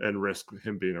and risk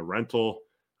him being a rental.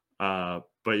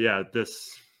 But yeah,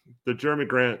 the Jeremy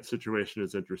Grant situation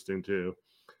is interesting too.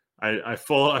 I'm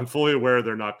fully aware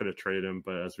they're not going to trade him,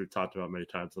 but as we've talked about many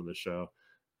times on the show,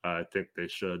 I think they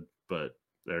should, but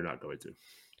they're not going to.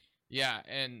 Yeah,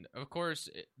 and of course,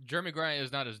 Jeremy Grant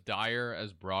is not as dire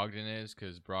as Brogdon is,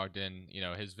 because Brogdon,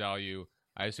 his value,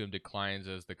 I assume, declines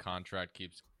as the contract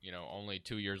keeps, only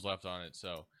 2 years left on it.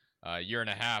 So a year and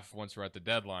a half once we're at the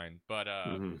deadline. But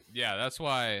yeah, that's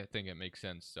why I think it makes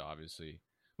sense to obviously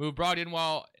move Brogdon.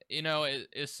 While,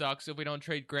 it sucks if we don't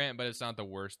trade Grant, but it's not the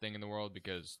worst thing in the world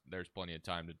because there's plenty of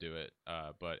time to do it.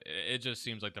 But it just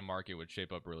seems like the market would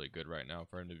shape up really good right now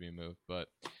for him to be moved. But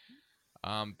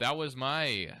that was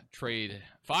my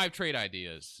 5 trade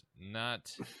ideas.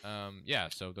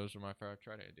 So those are my 5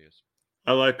 trade ideas.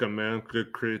 I like them, man.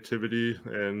 Good creativity,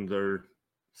 and they're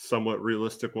somewhat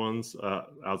realistic ones,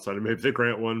 outside of maybe the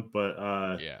Grant one, but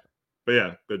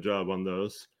yeah, good job on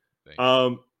those.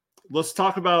 Let's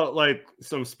talk about like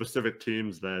some specific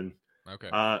teams then. Okay.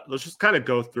 Let's just kind of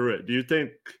go through it. Do you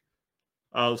think,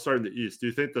 let's start in the East, do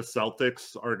you think the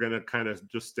Celtics are going to kind of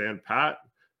just stand pat?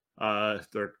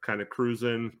 They're kind of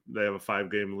cruising. They have a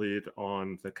 5-game lead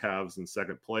on the Cavs in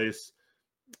second place,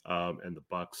 and the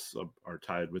Bucks are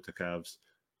tied with the Cavs.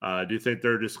 Do you think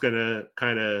they're just going to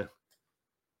kind of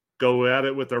go at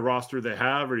it with the roster they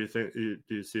have, or do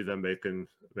you see them making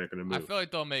a move? I feel like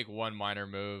they'll make one minor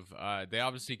move. They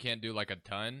obviously can't do like a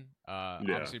ton.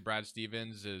 Obviously, Brad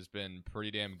Stevens has been pretty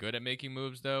damn good at making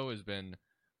moves, though. Has been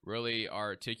really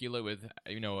articulate with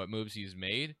what moves he's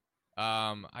made.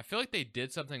 I feel like they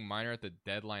did something minor at the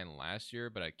deadline last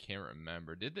year, but I can't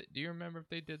remember. Do you remember if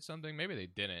they did something? Maybe they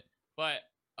didn't. But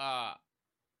I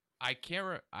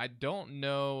don't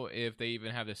know if they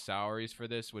even have the salaries for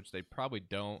this, which they probably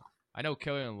don't. I know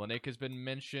Kelly Olynyk has been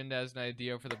mentioned as an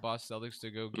idea for the Boston Celtics to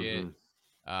go get.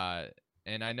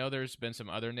 And I know there's been some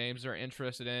other names they're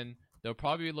interested in. They'll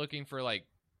probably be looking for like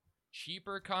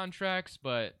cheaper contracts,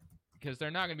 but because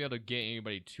they're not going to be able to get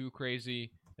anybody too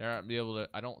crazy. They're not be able to.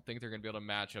 I don't think they're going to be able to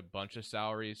match a bunch of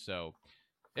salaries, so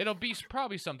it'll be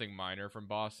probably something minor from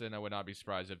Boston. I would not be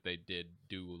surprised if they did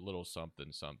do a little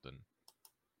something.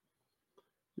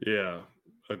 Yeah,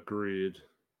 agreed.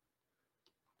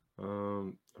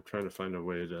 I'm trying to find a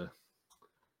way to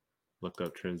look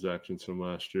up transactions from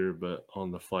last year, but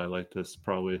on the fly like this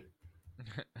probably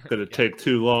going to take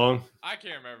too long. I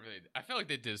can't remember. I feel like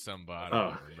they did something, but I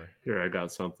don't remember. Here, I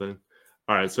got something.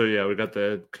 All right, so yeah, we got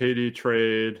the KD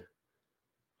trade.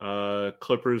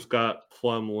 Clippers got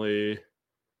Plumlee.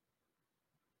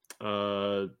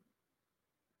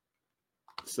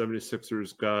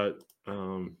 76ers got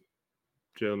Jalen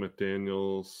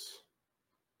McDaniels.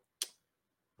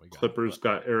 Clippers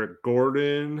got Eric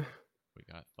Gordon. We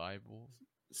got Thibault.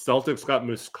 Celtics got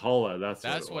Muscala.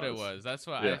 That's what it was. That's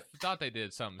what I thought they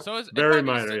did something. So it's very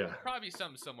minor, probably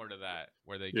something similar to that,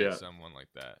 where they get someone like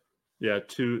that. Yeah,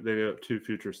 they got 2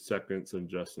 future seconds and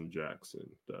Justin Jackson.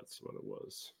 That's what it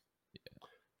was.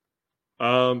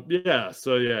 Yeah.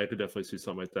 So I could definitely see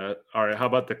something like that. All right, how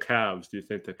about the Cavs? Do you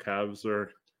think the Cavs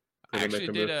are I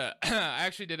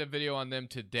actually did a video on them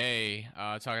today,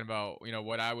 talking about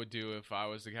what I would do if I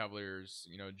was the Cavaliers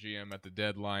GM at the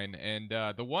deadline. And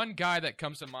the one guy that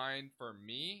comes to mind for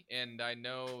me, and I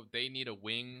know they need a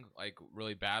wing like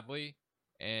really badly,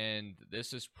 and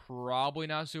this is probably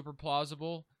not super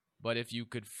plausible, but if you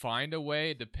could find a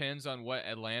way, it depends on what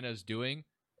Atlanta's doing.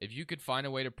 If you could find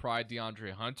a way to pry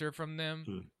DeAndre Hunter from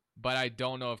them, but I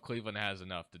don't know if Cleveland has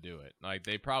enough to do it. Like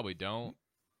they probably don't.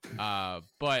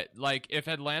 But like if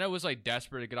Atlanta was like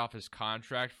desperate to get off his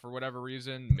contract for whatever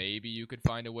reason, maybe you could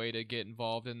find a way to get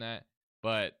involved in that.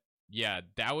 But yeah,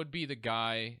 that would be the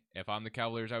guy if I'm the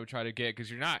Cavaliers I would try to get,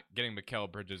 because you're not getting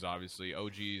Mikal Bridges, obviously.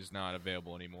 OG is not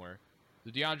available anymore.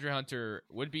 The DeAndre Hunter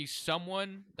would be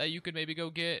someone that you could maybe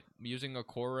go get using a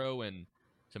Okoro and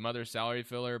some other salary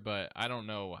filler, but I don't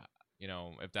know,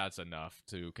 if that's enough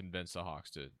to convince the Hawks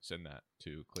to send that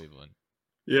to Cleveland.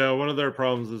 Yeah, one of their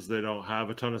problems is they don't have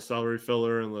a ton of salary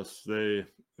filler unless they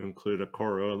include a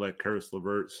Okoro like Karis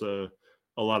LeVert. So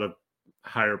a lot of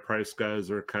higher price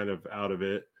guys are kind of out of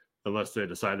it unless they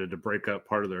decided to break up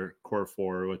part of their core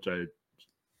four, which I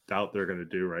doubt they're going to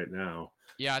do right now.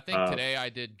 Yeah, I think today I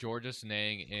did Georges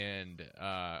Niang and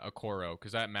Okoro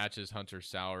because that matches Hunter's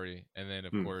salary. And then,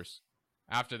 of course,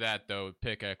 after that, though,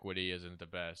 pick equity isn't the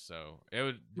best. So it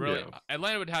would really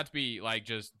Atlanta would have to be like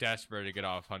just desperate to get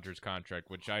off Hunter's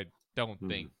contract, which I don't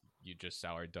think you just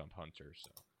salary dump Hunter. So.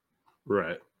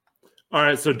 Right. All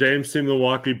right. So Dame's team, the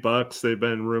Milwaukee Bucks, they've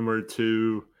been rumored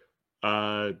to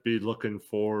be looking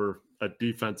for a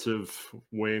defensive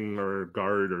wing or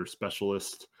guard or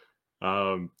specialist.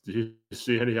 Do you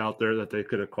see any out there that they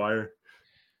could acquire?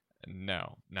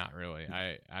 No, not really.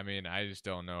 I mean, I just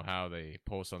don't know how they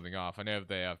pull something off. I know if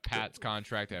they have Pat's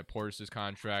contract, they have Portis'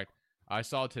 contract. I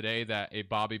saw today that a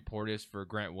Bobby Portis for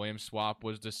Grant Williams swap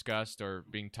was discussed or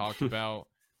being talked about.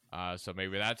 So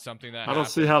maybe that's something that I don't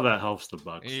see how that helps the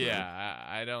Bucks. Yeah,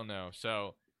 I don't know.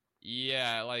 So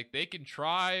yeah, like they can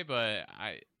try, but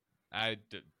I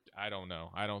don't know.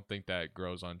 I don't think that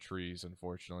grows on trees,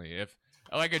 unfortunately. If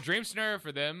like a dream scenario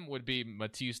for them would be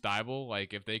Matisse Thybulle.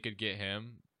 Like if they could get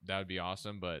him, that would be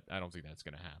awesome, but I don't think that's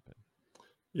going to happen.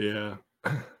 Yeah.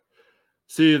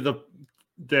 See,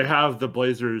 they have the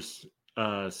Blazers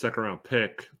second round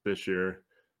pick this year.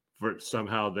 For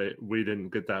somehow we didn't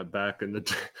get that back in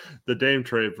the Dame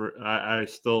trade. I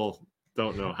still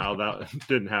don't know how that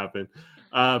didn't happen.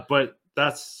 But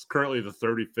that's currently the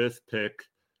 35th pick.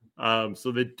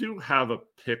 So they do have a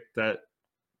pick that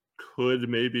could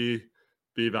maybe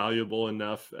be valuable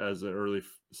enough as an early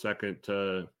second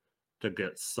to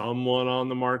get someone on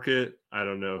the market. I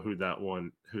don't know who that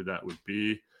would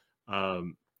be.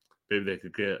 Maybe they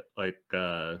could get like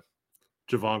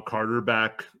Javon Carter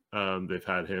back. They've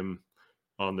had him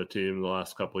on the team the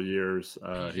last couple of years.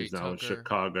 He's now in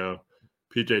Chicago.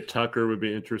 PJ Tucker would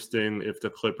be interesting if the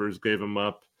Clippers gave him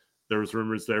up. There was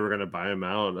rumors they were going to buy him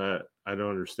out. I don't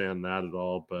understand that at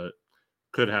all, but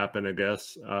could happen, I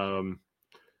guess.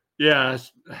 Yeah.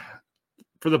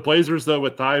 For the Blazers, though,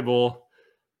 with Thybulle,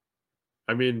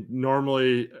 I mean,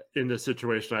 normally in this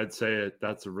situation, I'd say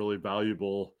that's a really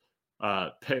valuable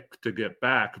pick to get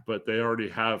back, but they already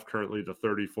have currently the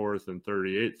 34th and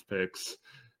 38th picks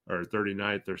or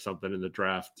 39th or something in the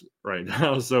draft right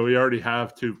now. So we already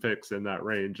have 2 picks in that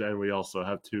range, and we also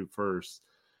have 2 firsts.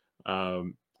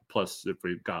 Plus, if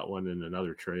we got one in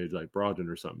another trade like Brogdon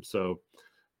or something. So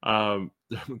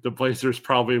the Blazers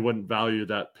probably wouldn't value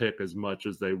that pick as much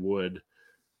as they would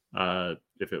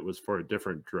if it was for a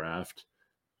different draft.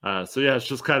 So yeah, it's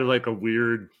just kind of like a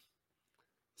weird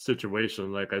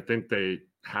situation. Like I think they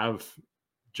have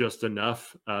just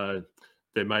enough.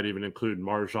 They might even include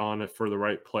Marjan for the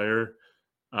right player.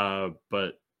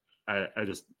 But I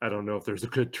don't know if there's a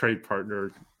good trade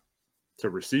partner to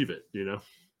receive it,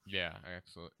 Yeah,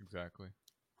 exactly.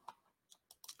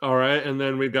 All right, and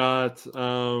then we got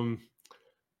the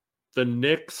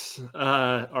Knicks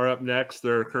are up next.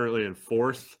 They're currently in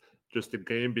 4th, just a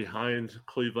game behind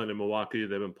Cleveland and Milwaukee.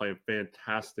 They've been playing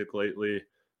fantastic lately,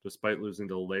 despite losing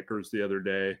to the Lakers the other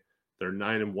day. They're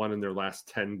 9-1 in their last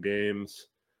 10 games.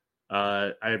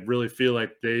 I really feel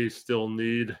like they still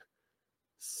need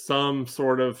some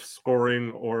sort of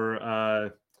scoring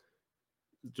or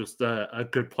just a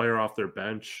good player off their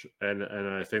bench, and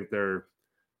I think they're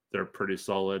pretty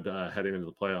solid heading into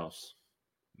the playoffs.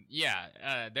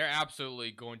 Yeah, they're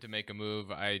absolutely going to make a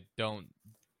move. I don't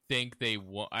think they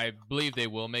will. I believe they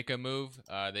will make a move.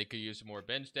 They could use some more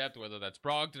bench depth, whether that's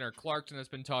Brogdon or Clarkson that's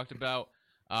been talked about.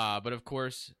 But of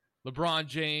course, LeBron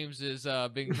James is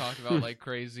being talked about like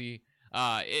crazy.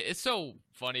 It's so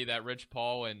funny that Rich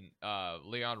Paul and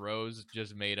Leon Rose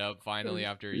just made up finally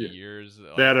after Yeah. years.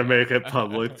 They had to Like, make it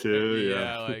public too. yeah,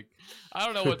 Yeah. like I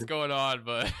don't know what's going on,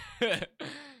 but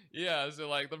yeah. So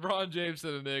like LeBron James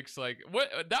to the Knicks, like what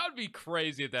that would be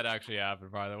crazy if that actually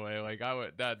happened. By the way, like I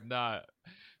would that not.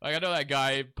 Like I know that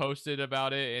guy posted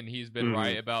about it, and he's been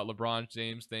right about LeBron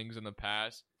James things in the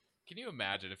past. Can you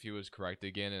imagine if he was correct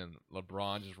again and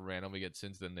LeBron just randomly gets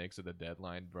sent to the Knicks at the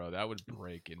deadline, bro? That would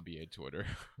break NBA Twitter.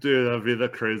 Dude, that'd be the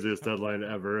craziest deadline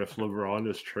ever if LeBron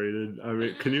is traded. I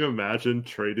mean, can you imagine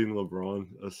trading LeBron?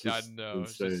 That's I just know, it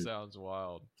insane. just sounds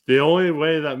wild. The only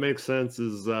way that makes sense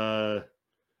is I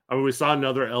mean, we saw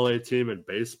another LA team in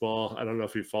baseball. I don't know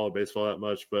if you follow baseball that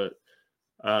much, but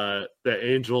the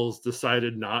Angels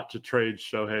decided not to trade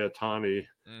Shohei Ohtani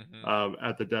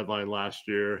at the deadline last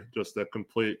year. Just a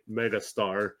complete mega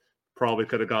star. Probably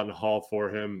could have gotten a haul for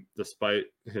him despite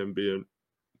him being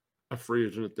a free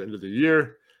agent at the end of the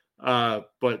year.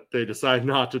 But they decide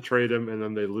not to trade him, and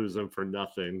then they lose him for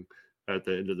nothing at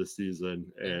the end of the season.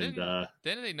 And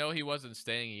didn't they know he wasn't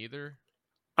staying either?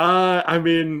 I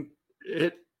mean,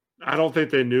 I don't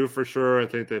think they knew for sure. I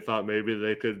think they thought maybe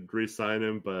they could re-sign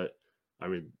him, but I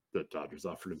mean, the Dodgers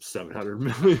offered him $700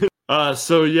 million.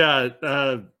 So yeah,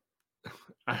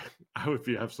 I would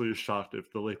be absolutely shocked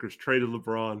if the Lakers traded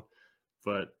LeBron,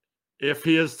 but if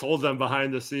he has told them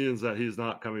behind the scenes that he's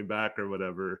not coming back or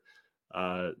whatever,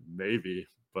 maybe.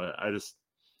 But I just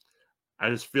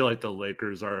feel like the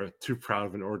Lakers are too proud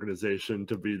of an organization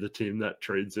to be the team that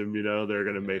trades him. You know, they're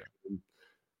going to make him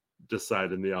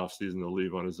decide in the offseason to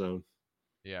leave on his own.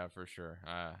 Yeah, for sure.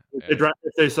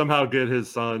 If they somehow get his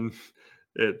son,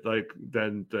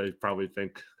 then they probably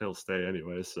think he'll stay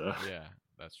anyway. So yeah,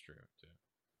 that's true too.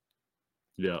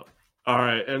 Yeah. All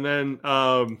right, and then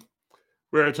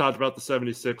we already talked about the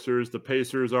 76ers. The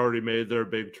Pacers already made their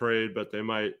big trade, but they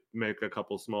might make a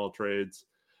couple small trades.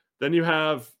 Then you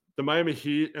have the Miami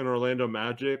Heat and Orlando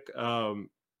Magic. The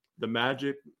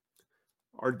Magic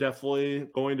are definitely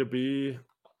going to be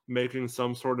making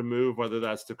some sort of move, whether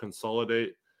that's to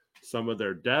consolidate some of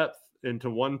their depth into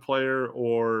one player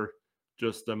or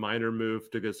just a minor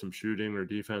move to get some shooting or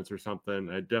defense or something.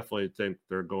 I definitely think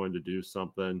they're going to do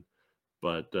something,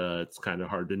 but it's kind of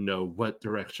hard to know what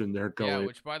direction they're going. Yeah,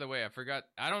 which, by the way, I forgot.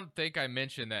 I don't think I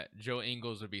mentioned that Joe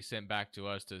Ingles would be sent back to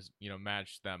us to,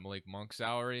 match that Malik Monk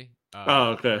salary.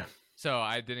 Okay. So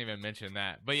I didn't even mention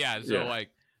that. But yeah, like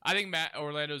I think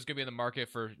Orlando's gonna be in the market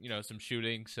for some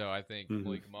shooting. So I think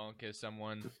Malik Monk is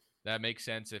someone that makes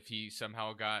sense if he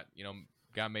somehow got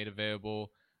made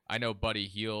available. I know Buddy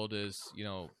Hield is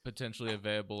potentially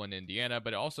available in Indiana,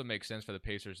 but it also makes sense for the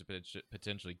Pacers to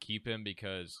potentially keep him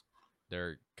because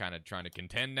they're kind of trying to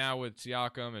contend now with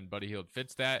Siakam, and Buddy Hield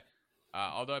fits that.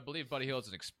 Although I believe Buddy Hield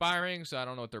is expiring, so I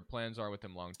don't know what their plans are with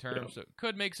him long term. So it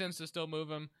could make sense to still move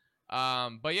him.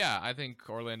 But yeah, I think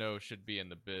Orlando should be in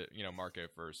the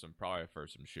market for some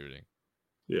shooting.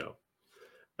 Yeah.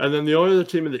 And then the only other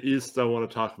team in the East I want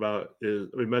to talk about is,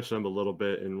 we mentioned them a little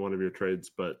bit in one of your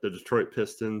trades, but the Detroit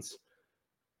Pistons.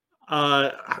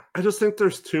 I just think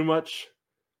there's too much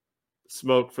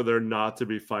smoke for there not to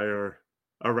be fire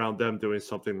around them doing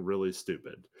something really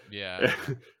stupid. Yeah.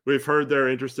 We've heard they're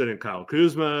interested in Kyle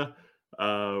Kuzma.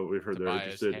 We've heard they're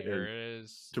interested in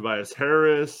Tobias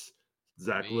Harris,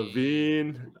 Zach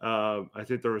LaVine. I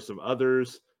think there were some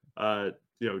others.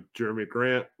 Jeremy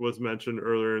Grant was mentioned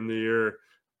earlier in the year.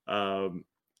 I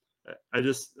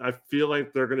feel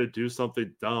like they're going to do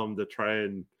something dumb to try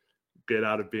and get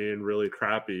out of being really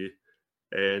crappy.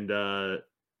 And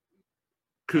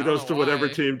kudos to whatever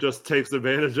team just takes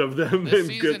advantage of them. This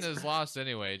season is lost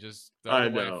anyway. Just throw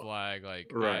the white flag.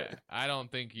 Right. I don't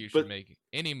think you should make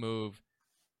any move.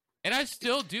 And I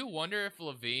still do wonder if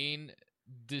LaVine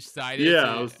decided.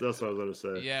 Yeah, that's what I was going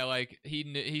to say. Yeah, like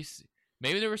he's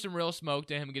maybe there was some real smoke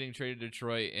to him getting traded to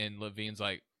Detroit, and LaVine's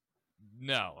like,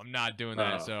 no, I'm not doing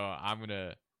that. So I'm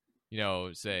gonna,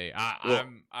 say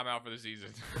I'm out for the season.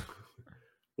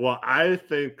 Well, I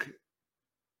think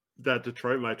that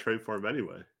Detroit might trade for him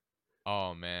anyway.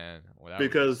 Oh man,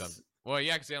 because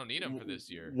they don't need him for this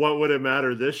year. What would it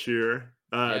matter this year?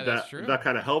 That's true. That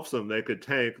kind of helps them. They could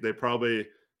tank. They probably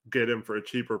get him for a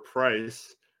cheaper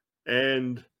price,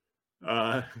 and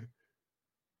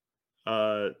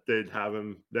they'd have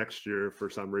him next year for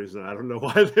some reason. I don't know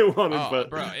why they want him, but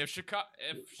bro, if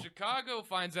Chicago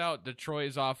finds out Detroit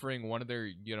is offering one of their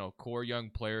core young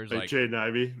players like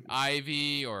Jaden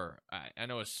Ivy, or I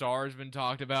know Asar has been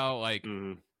talked about,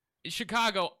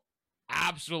 Chicago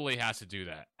absolutely has to do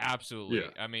that. Absolutely. Yeah.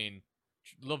 I mean,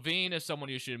 LaVine is someone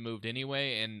you should have moved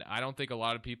anyway, and I don't think a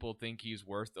lot of people think he's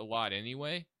worth a lot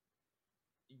anyway.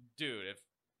 Dude,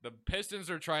 the Pistons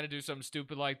are trying to do something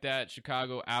stupid like that.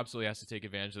 Chicago absolutely has to take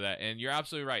advantage of that. And you're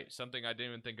absolutely right. Something I didn't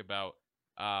even think about.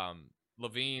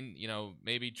 Levine,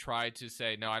 maybe try to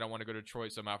say, no, I don't want to go to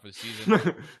Detroit, so I'm out for the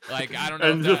season. Like, I don't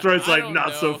know. And Detroit's like,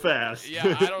 not so fast.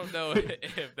 Yeah, I don't know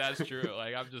if that's true.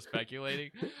 Like, I'm just speculating.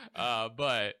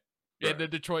 But the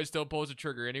Detroit still pulls the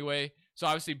trigger anyway. So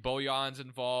obviously Bojan's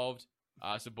involved.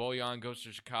 So Bojan goes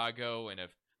to Chicago, and if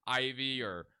Ivy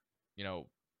or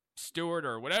Stewart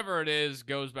or whatever it is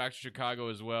goes back to Chicago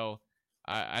as well,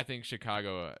 I think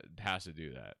Chicago has to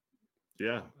do that.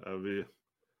 Yeah,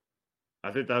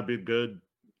 I think that'd be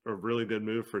a really good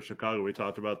move for Chicago. We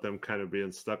talked about them kind of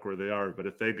being stuck where they are, but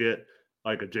if they get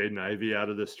like a Jaden Ivey out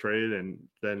of this trade and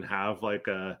then have like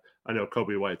I know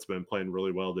Kobe White's been playing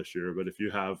really well this year, but if you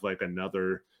have like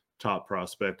another top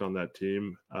prospect on that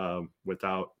team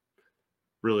without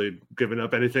really giving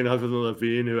up anything other than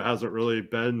Levine, who hasn't really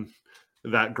been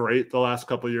that great the last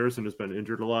couple of years and has been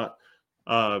injured a lot.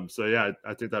 So yeah,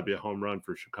 I think that'd be a home run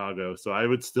for Chicago. So I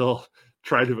would still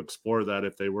try to explore that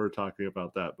if they were talking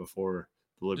about that before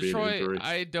the Levine Detroit, injury.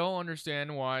 I don't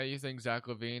understand why you think Zach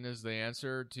LaVine is the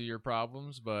answer to your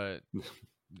problems, but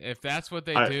if that's what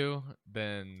they do,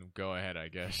 then go ahead, I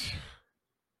guess.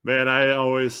 Man, I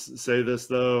always say this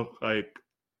though, like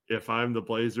if I'm the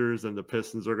Blazers and the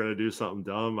Pistons are going to do something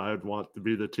dumb, I'd want to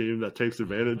be the team that takes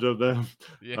advantage of them.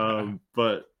 Yeah.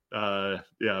 But yeah,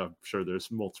 I'm sure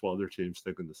there's multiple other teams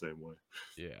thinking the same way.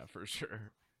 Yeah, for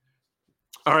sure.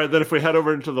 All right, then if we head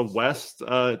over into the West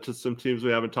to some teams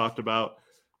we haven't talked about,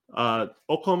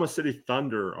 Oklahoma City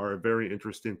Thunder are a very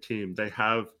interesting team. They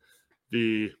have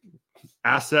the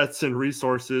assets and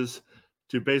resources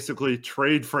to basically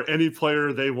trade for any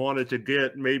player they wanted to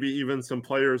get, maybe even some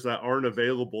players that aren't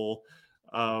available.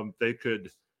 They could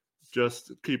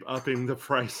just keep upping the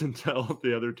price until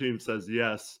the other team says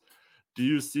yes. Do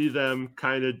you see them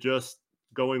kind of just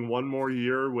going one more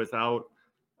year without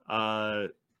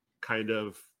kind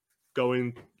of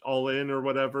going all in or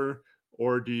whatever?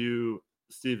 Or do you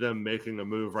see them making a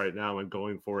move right now and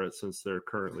going for it since they're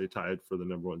currently tied for the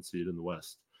number 1 seed in the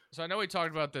West? So I know we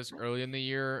talked about this early in the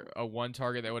year. One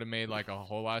target that would have made like a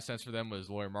whole lot of sense for them was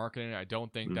Lauri Markkanen. I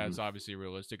don't think that's obviously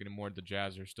realistic anymore. The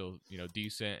Jazz are still,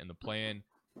 decent in the plan.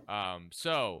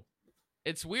 So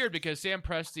it's weird because Sam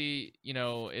Presti,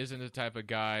 isn't the type of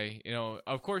guy,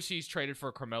 of course he's traded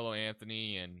for Carmelo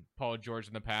Anthony and Paul George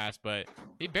in the past, but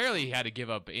he barely had to give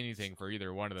up anything for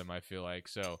either one of them, I feel like.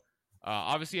 So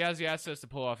obviously he has the assets to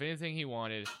pull off anything he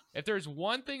wanted. If there's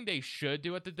one thing they should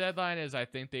do at the deadline is I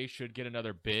think they should get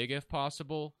another big if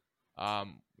possible.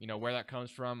 Where that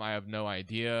comes from, I have no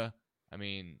idea. I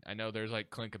mean, I know there's like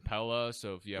Clint Capella,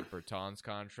 so if you have Berton's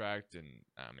contract, and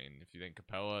I mean, if you think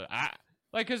Capella,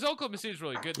 because Oklahoma City is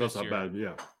really good this year. That's not bad,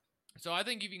 yeah. So I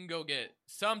think if you can go get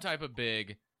some type of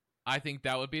big, I think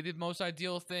that would be the most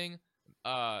ideal thing.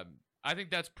 I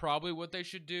think that's probably what they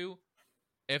should do.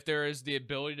 If there is the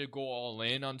ability to go all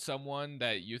in on someone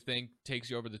that you think takes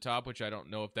you over the top, which I don't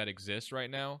know if that exists right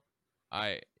now,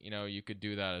 you could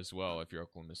do that as well if you're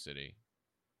Oklahoma City.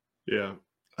 Yeah.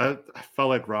 I felt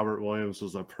like Robert Williams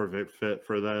was a perfect fit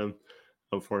for them.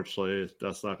 Unfortunately,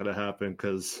 that's not going to happen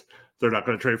because they're not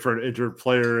going to trade for an injured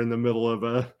player in the middle of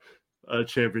a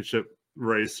championship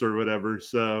race or whatever.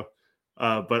 So,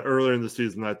 but earlier in the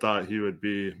season, I thought he would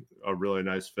be a really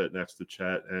nice fit next to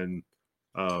Chet and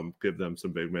give them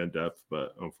some big man depth.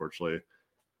 But unfortunately,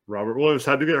 Robert Williams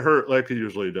had to get hurt like he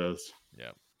usually does.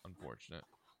 Yeah, unfortunate.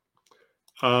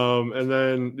 And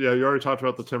then, yeah, you already talked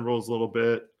about the Timberwolves a little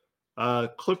bit.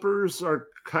 Clippers are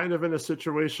kind of in a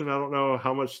situation. I don't know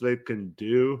how much they can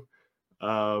do,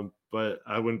 but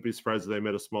I wouldn't be surprised if they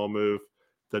made a small move.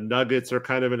 The Nuggets are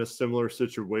kind of in a similar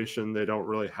situation. They don't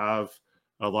really have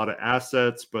a lot of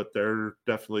assets, but they're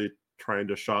definitely trying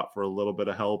to shop for a little bit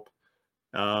of help.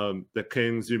 The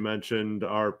Kings you mentioned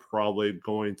are probably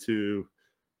going to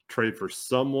trade for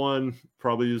someone,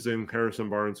 probably using Harrison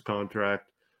Barnes' contract.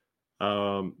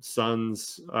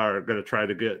 Suns are going to try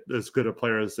to get as good a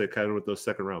player as they can with those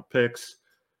second-round picks.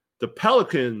 The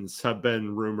Pelicans have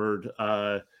been rumored.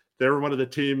 They were one of the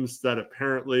teams that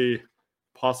apparently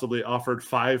possibly offered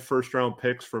 5 first-round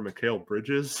picks for Mikal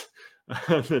Bridges,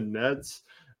 the Nets,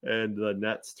 and the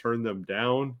Nets turned them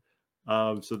down.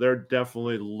 So they're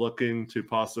definitely looking to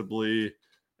possibly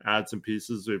add some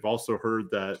pieces. We've also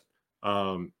heard that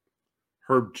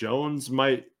Herb Jones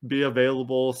might be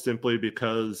available simply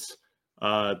because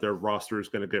their roster is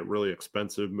going to get really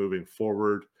expensive moving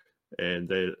forward, and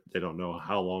they don't know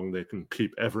how long they can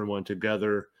keep everyone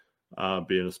together,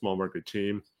 being a small market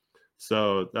team.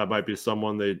 So that might be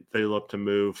someone they look to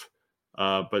move.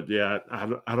 But yeah,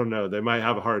 I don't know. They might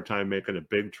have a hard time making a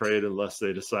big trade unless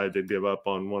they decide to give up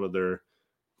on one of their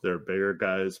bigger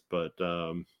guys. But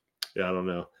yeah, I don't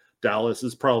know. Dallas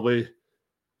is probably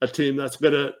a team that's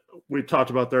gonna. We talked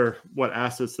about what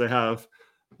assets they have.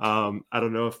 I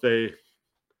don't know if they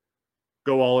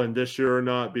go all in this year or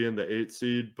not, being the 8th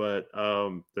seed, but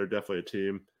they're definitely a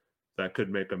team that could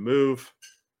make a move.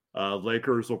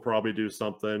 Lakers will probably do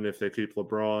something if they keep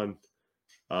LeBron.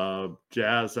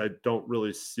 Jazz, I don't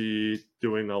really see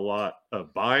doing a lot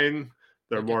of buying.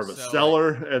 They're more of a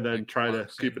seller and then try to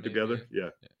keep it together. Yeah.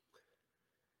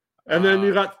 And then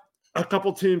you got a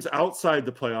couple teams outside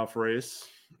the playoff race,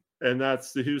 and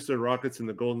that's the Houston Rockets and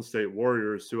the Golden State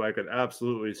Warriors, who I could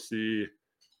absolutely see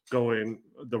going.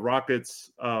 The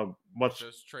Rockets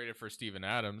just traded for Steven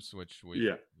Adams, which we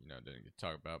didn't get to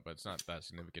talk about, but it's not that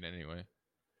significant anyway.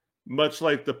 Much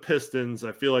like the Pistons,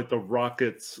 I feel like the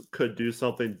Rockets could do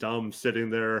something dumb sitting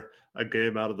there a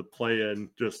game out of the play-in,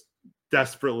 just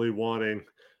desperately wanting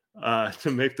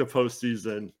to make the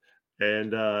postseason,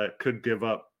 and could give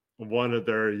up one of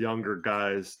their younger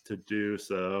guys to do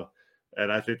so. And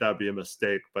I think that'd be a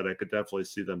mistake, but I could definitely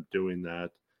see them doing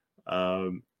that.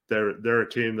 They're a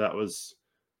team that was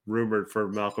rumored for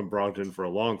Malcolm Brogdon for a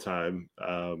long time.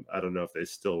 I don't know if they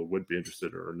still would be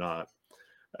interested or not.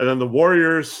 And then the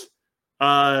Warriors,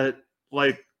 do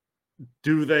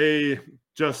they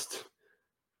just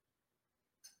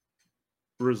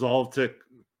resolve to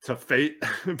fate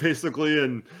basically,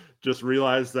 and just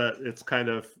realize that it's kind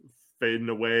of fading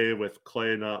away with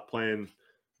Clay not playing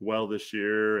well this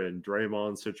year and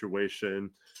Draymond's situation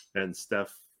and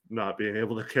Steph not being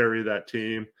able to carry that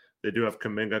team? They do have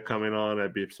Kuminga coming on.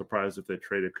 I'd be surprised if they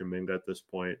traded Kuminga at this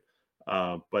point.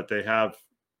 But they have,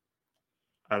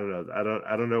 I don't know.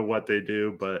 I don't know what they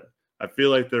do, but I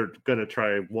feel like they're going to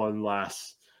try one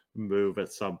last move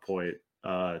at some point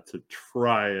to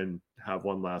try and have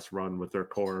one last run with their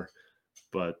core.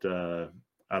 But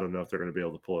I don't know if they're going to be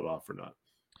able to pull it off or not.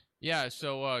 Yeah,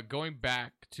 so going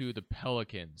back to the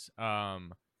Pelicans,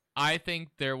 I think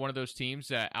they're one of those teams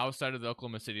that outside of the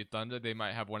Oklahoma City Thunder, they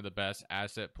might have one of the best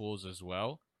asset pools as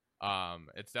well.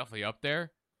 It's definitely up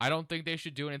there. I don't think they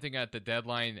should do anything at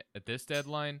this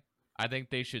deadline. I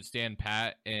think they should stand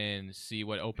pat and see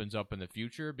what opens up in the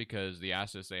future, because the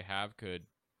assets they have could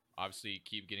obviously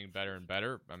keep getting better and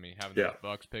better. I mean, having the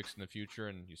Bucks picks in the future,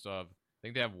 and you still have, I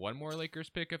think they have one more Lakers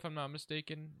pick, if I'm not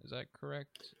mistaken. Is that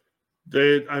correct?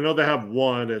 I know they have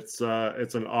one. It's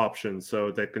an option,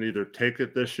 so they can either take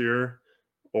it this year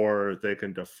or they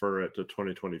can defer it to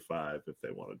 2025 if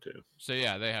they wanted to. So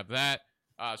yeah, they have that.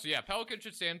 Pelicans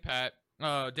should stand pat.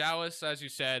 Dallas, as you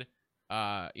said,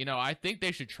 I think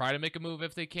they should try to make a move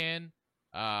if they can.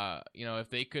 If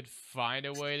they could find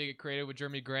a way to get creative with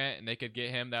Jeremy Grant and they could get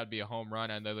him, that would be a home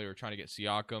run. I know they were trying to get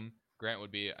Siakam. Grant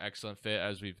would be an excellent fit,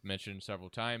 as we've mentioned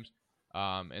several times.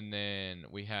 And then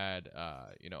we had,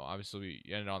 obviously we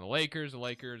ended on the Lakers. The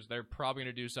Lakers, they're probably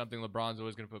going to do something. LeBron's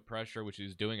always going to put pressure, which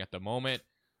he's doing at the moment.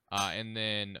 And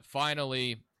then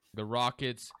finally, the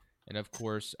Rockets. And of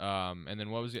course, and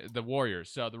then what was it? The Warriors.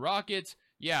 So the Rockets,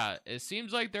 yeah, it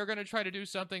seems like they're going to try to do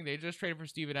something. They just traded for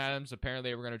Steven Adams. Apparently,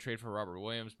 they were going to trade for Robert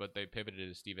Williams, but they pivoted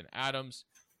to Steven Adams.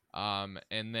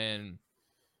 And then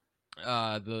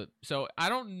so I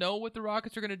don't know what the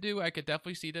Rockets are going to do. I could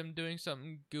definitely see them doing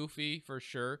something goofy for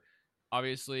sure.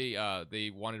 Obviously, they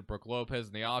wanted Brook Lopez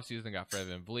in the offseason. They got Fred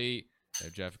VanVleet. They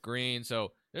have Jeff Green.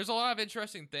 So there's a lot of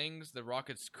interesting things the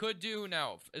Rockets could do.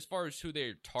 Now, as far as who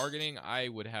they're targeting, I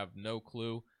would have no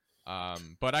clue.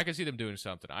 But I could see them doing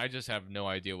something. I just have no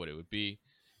idea what it would be.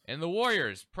 And the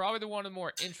Warriors, probably one of the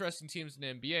more interesting teams in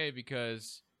the NBA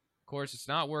because, of course, it's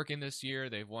not working this year.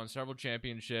 They've won several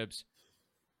championships.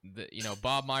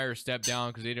 Bob Myers stepped down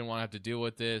because they didn't want to have to deal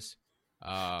with this.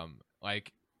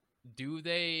 Do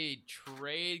they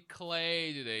trade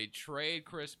Clay? Do they trade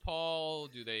Chris Paul?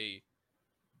 Do they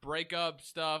break up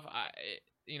stuff?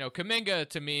 Kuminga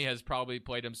to me has probably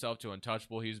played himself to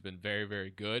untouchable. He's been very,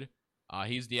 very good.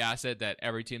 He's the asset that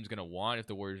every team's going to want if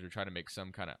the Warriors are trying to make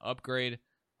some kind of upgrade.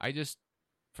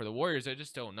 For the Warriors, I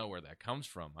just don't know where that comes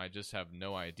from. I just have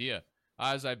no idea.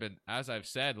 As I've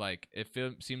said, it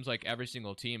seems like every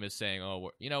single team is saying,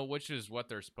 which is what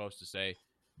they're supposed to say.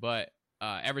 But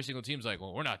every single team's like,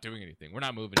 well, we're not doing anything. We're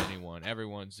not moving anyone.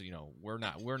 Everyone's, we're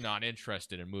not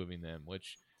interested in moving them,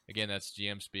 which again, that's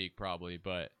GM speak probably.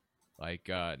 But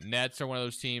Nets are one of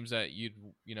those teams that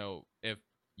if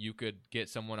you could get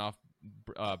someone off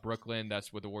Brooklyn,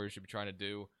 that's what the Warriors should be trying to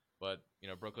do. But,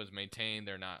 Brooklyn's maintained.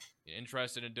 They're not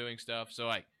interested in doing stuff.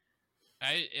 So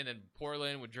and then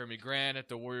Portland with Jeremy Grant, if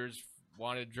the Warriors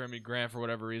wanted Jeremy Grant for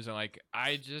whatever reason,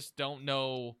 I just don't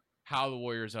know how the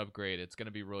Warriors upgrade. It's going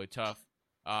to be really tough.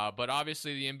 But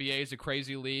obviously the NBA is a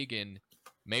crazy league, and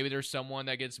maybe there's someone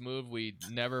that gets moved we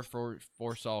never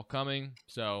foresaw coming.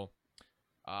 So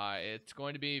it's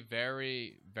going to be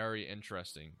very, very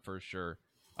interesting for sure.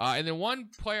 And then one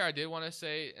player I did want to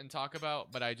say and talk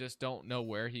about, but I just don't know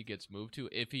where he gets moved to,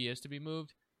 if he is to be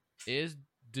moved, is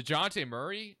DeJounte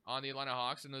Murray on the Atlanta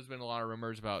Hawks. And there's been a lot of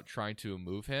rumors about trying to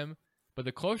move him. But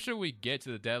the closer we get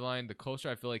to the deadline, the closer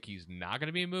I feel like he's not going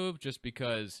to be moved, just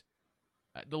because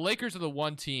the Lakers are the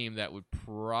one team that would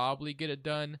probably get it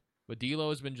done. But D'Lo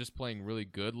has been just playing really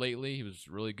good lately. He was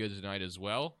really good tonight as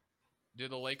well.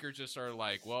 Did the Lakers just are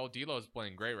like, well, D'Lo's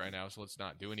playing great right now, so let's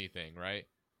not do anything, right?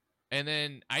 And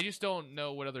then I just don't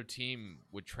know what other team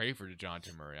would trade for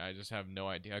DeJounte Murray. I just have no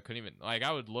idea. I couldn't even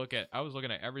I was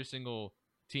looking at every single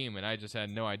team, and I just had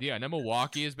no idea. I know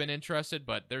Milwaukee has been interested,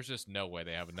 but there's just no way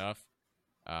they have enough.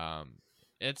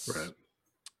 It's Right.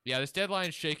 Yeah, this deadline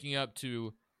is shaking up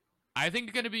to. I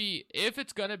think it's if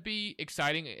it's gonna be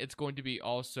exciting, it's going to be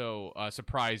also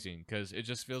surprising, because it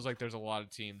just feels like there's a lot of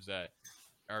teams that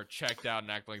are checked out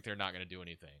and act like they're not going to do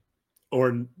anything.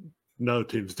 Or no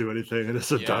teams do anything and it's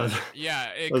done.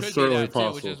 Yeah, it That's could be certainly that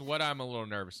possible. too, which is what I'm a little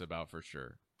nervous about for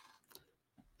sure.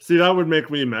 See, that would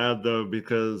make me mad though,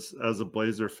 because as a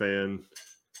Blazer fan,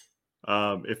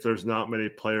 if there's not many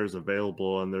players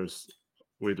available, and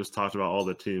we just talked about all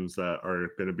the teams that are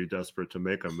going to be desperate to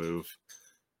make a move.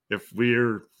 If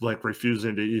we're like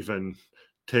refusing to even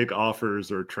take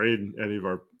offers or trade any of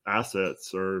our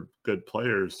assets or good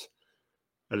players,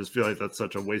 I just feel like that's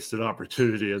such a wasted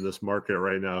opportunity in this market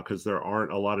right now, because there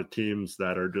aren't a lot of teams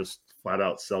that are just flat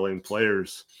out selling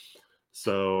players.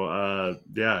 So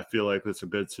I feel like it's a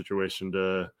good situation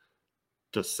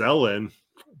to sell in,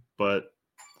 but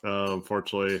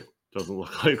unfortunately, it doesn't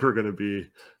look like we're going to be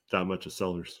that much of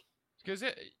sellers. Because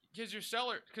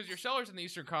your sellers in the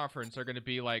Eastern Conference are going to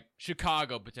be like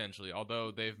Chicago potentially,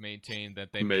 although they've maintained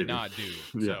that they may not do.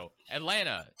 Yeah. So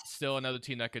Atlanta, still another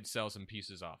team that could sell some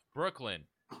pieces off. Brooklyn,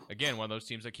 again, one of those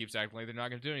teams that keeps acting like they're not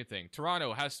going to do anything.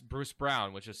 Toronto has Bruce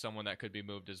Brown, which is someone that could be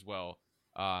moved as well.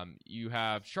 You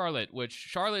have Charlotte, which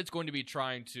Charlotte's going to be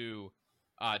trying to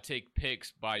take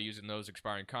picks by using those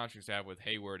expiring contracts they have with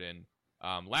Hayward and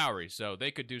Lowry, so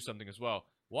they could do something as well.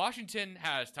 Washington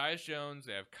has Tyus Jones.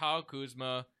 They have Kyle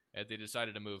Kuzma. If they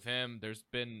decided to move him, there's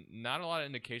been not a lot of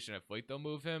indication I feel like they'll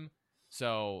move him.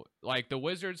 So, like, the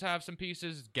Wizards have some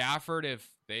pieces. Gafford, if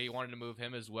they wanted to move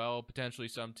him as well, potentially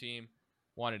some team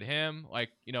wanted him. Like,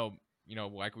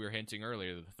 like we were hinting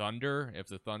earlier, the Thunder. If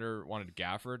the Thunder wanted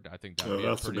Gafford, I think that would be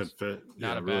a good fit.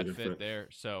 Not a bad fit there.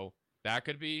 So that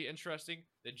could be interesting.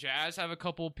 The Jazz have a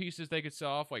couple pieces they could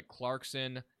sell off, like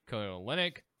Clarkson,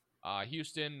 Olynyk.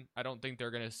 Houston, I don't think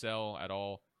they're going to sell at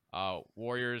all.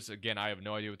 Warriors, again, I have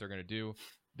no idea what they're going to do.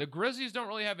 The Grizzlies don't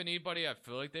really have anybody I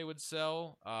feel like they would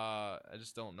sell. I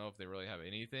just don't know if they really have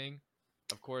anything.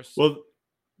 Of course. Well,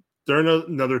 they're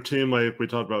another team like we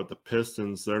talked about with the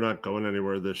Pistons. They're not going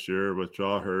anywhere this year with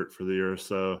jaw hurt for the year.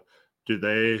 So do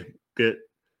they get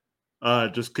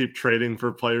just keep trading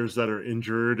for players that are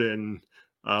injured and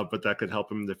but that could help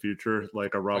him in the future,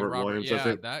 like a Robert Williams? Yeah, I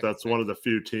think that's one of the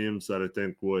few teams that I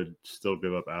think would still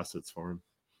give up assets for him.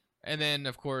 And then,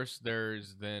 of course,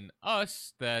 there's then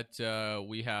us that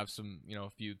we have some, a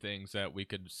few things that we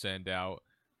could send out.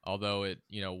 Although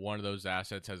one of those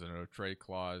assets has a no trade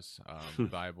clause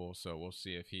viable, so we'll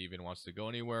see if he even wants to go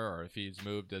anywhere, or if he's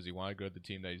moved, does he want to go to the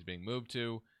team that he's being moved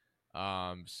to?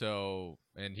 And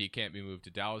he can't be moved to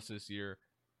Dallas this year.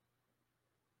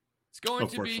 It's going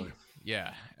to be,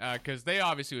 because they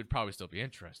obviously would probably still be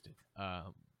interested.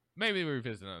 Maybe we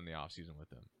revisit it in the offseason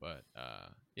with them, but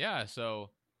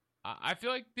so I feel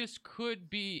like this could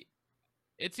be.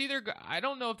 It's either, I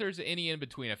don't know if there's any in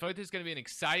between. I feel like this is going to be an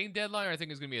exciting deadline, or I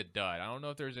think it's going to be a dud. I don't know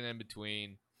if there's an in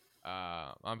between.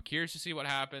 I'm curious to see what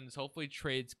happens. Hopefully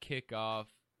trades kick off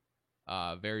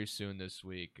very soon this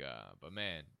week. But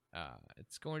man,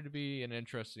 it's going to be an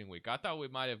interesting week. I thought we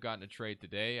might have gotten a trade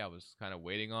today. I was kind of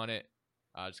waiting on it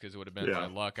just because it would have been my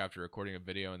luck after recording a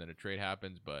video and then a trade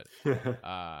happens. But nothing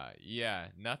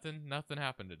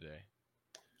happened today.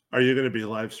 Are you going to be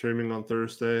live streaming on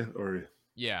Thursday, or?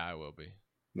 Yeah, I will be.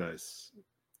 Nice.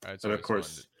 Right, and of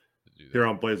course, here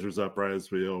on Blazers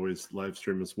Uprise, we always live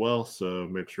stream as well. So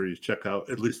make sure you check out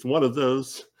at least one of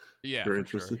those. Yeah, if you're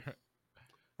interested. Sure.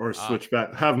 Or switch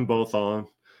back, have them both on.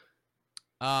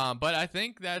 But I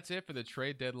think that's it for the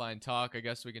trade deadline talk. I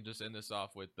guess we can just end this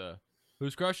off with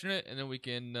who's crushing it, and then we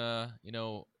can,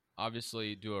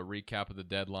 obviously do a recap of the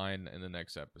deadline in the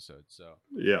next episode. So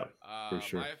yeah, for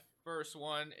sure. My first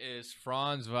one is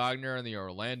Franz Wagner and the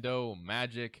Orlando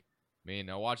Magic. mean,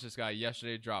 I watched this guy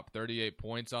yesterday drop 38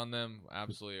 points on them.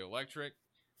 Absolutely electric.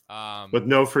 With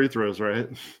no free throws, right?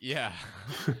 Yeah.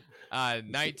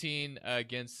 19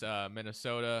 against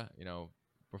Minnesota.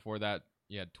 Before that,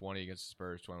 he had 20 against the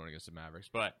Spurs, 21 against the Mavericks.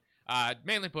 But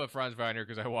mainly put Franz Wagner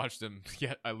because I watched him.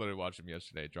 Yeah, I literally watched him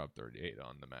yesterday drop 38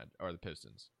 on the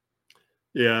Pistons.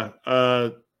 Yeah.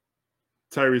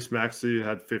 Tyrese Maxey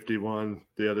had 51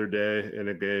 the other day in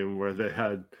a game where they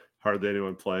had hardly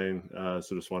anyone playing.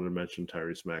 So just wanted to mention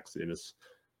Tyrese Maxey and his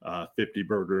 50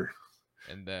 burger.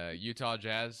 And the Utah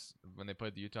Jazz, when they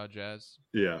played the Utah Jazz.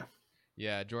 Yeah.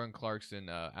 Yeah, Jordan Clarkson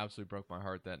absolutely broke my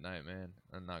heart that night, man.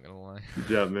 I'm not going to lie.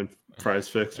 Yeah, man, prize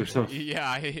fix or something.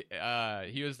 Yeah,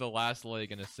 he was the last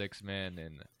leg in a 6-man,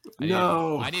 and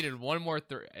I needed one more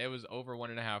it was over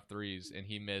 1.5 threes, and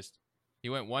he missed. He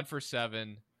went 1 for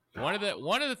 7. One of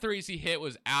the threes he hit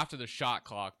was after the shot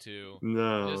clock too.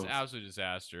 No, just absolute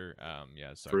disaster.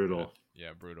 Yeah, brutal.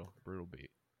 Yeah, brutal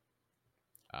beat.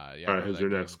 Yeah. All right, who's your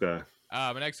next guy?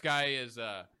 My next guy is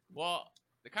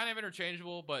they're kind of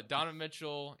interchangeable, but Donovan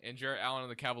Mitchell and Jarrett Allen of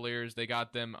the Cavaliers, they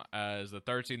got them as the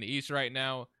third seed in the East right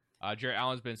now. Jarrett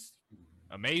Allen's been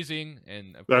amazing,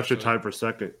 and They're actually tied for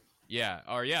second. Yeah,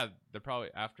 they're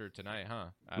probably after tonight, huh?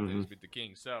 After they beat the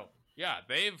Kings, so. Yeah,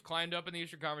 they've climbed up in the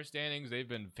Eastern Conference standings. They've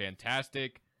been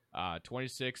fantastic.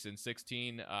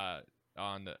 26-16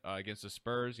 against the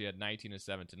Spurs. He had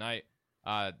 19-7 tonight.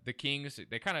 The Kings,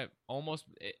 they kind of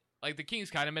the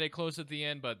Kings kind of made it close at the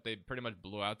end, but they pretty much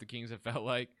blew out the Kings, it felt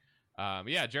like.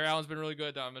 Yeah, Jarrett Allen's been really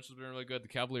good. Donovan Mitchell's been really good. The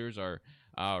Cavaliers are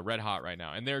red hot right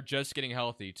now, and they're just getting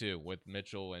healthy too with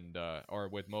Mitchell or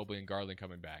with Mobley and Garland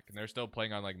coming back, and they're still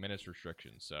playing on minutes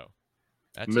restrictions. So.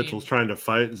 Mitchell's trying to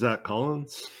fight Zach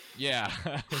Collins. Yeah.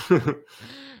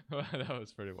 That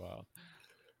was pretty wild.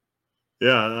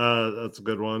 Yeah, that's a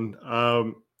good one.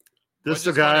 This is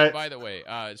a guy. Funny, by the way,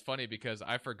 it's funny because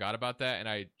I forgot about that and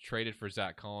I traded for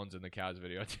Zach Collins in the Cavs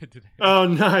video I did today. Oh,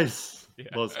 nice. Yeah.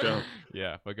 Let's go.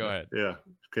 Yeah, but go ahead. Yeah,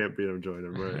 can't beat him, join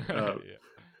him, right? Yeah.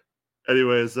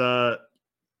 Anyways,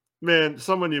 man,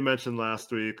 someone you mentioned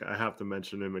last week, I have to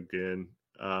mention him again.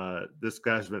 This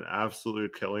guy's been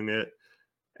absolutely killing it.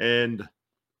 And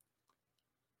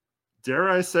dare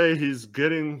I say he's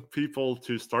getting people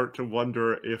to start to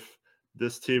wonder if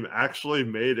this team actually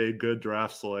made a good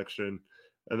draft selection.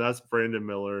 And that's Brandon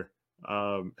Miller.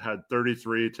 Had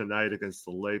 33 tonight against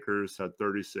the Lakers, had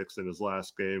 36 in his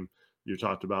last game. You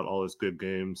talked about all his good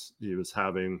games he was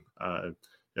having.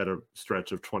 He had a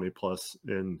stretch of 20 plus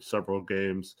in several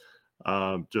games.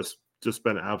 Just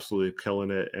been absolutely killing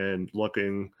it and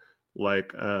looking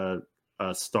like a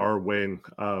star wing,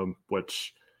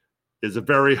 which is a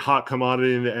very hot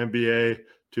commodity in the NBA,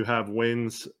 to have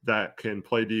wings that can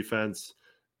play defense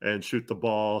and shoot the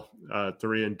ball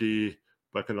 3 and D,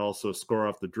 but can also score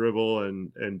off the dribble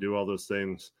and do all those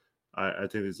things. I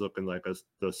think he's looking like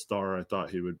the star I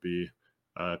thought he would be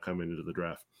coming into the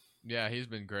draft. Yeah, he's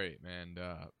been great, man.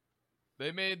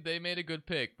 They made a good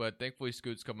pick, but thankfully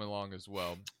Scoot's coming along as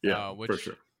well. Yeah, for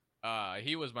sure.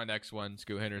 He was my next one.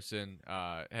 Scoot Henderson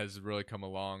has really come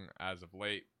along as of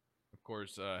late. Of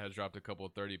course, has dropped a couple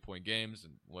of 30-point games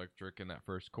and electric in that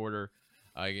first quarter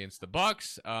against the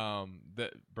Bucks.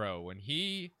 When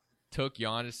he took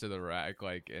Giannis to the rack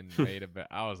and made a bet,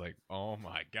 I was like, oh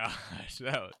my gosh,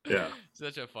 that was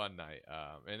such a fun night.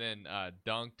 And then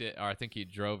dunked it, or I think he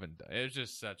drove and it was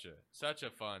just such a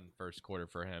fun first quarter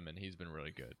for him, and he's been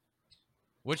really good.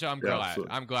 Which I'm glad.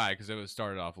 Absolutely. I'm glad because it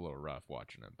started off a little rough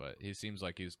watching him, but he seems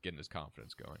like he's getting his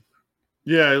confidence going.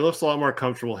 Yeah, he looks a lot more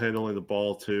comfortable handling the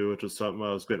ball too, which is something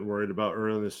I was getting worried about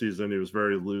early in the season. He was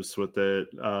very loose with it,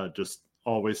 just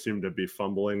always seemed to be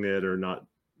fumbling it or not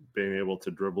being able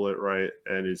to dribble it right,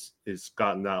 and he's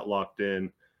gotten that locked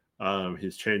in.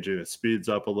 He's changing his speeds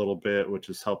up a little bit, which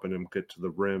is helping him get to the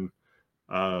rim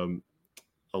a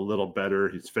little better.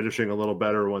 He's finishing a little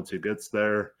better once he gets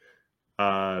there.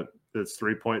 His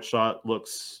 3-point shot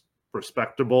looks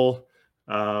respectable.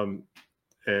 And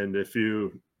if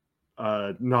you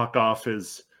knock off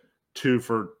his 2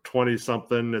 for 20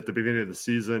 something at the beginning of the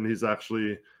season, he's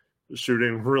actually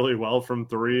shooting really well from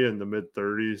 3 in the mid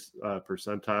 30s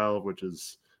percentile, which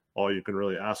is all you can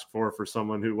really ask for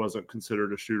someone who wasn't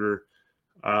considered a shooter.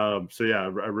 So yeah,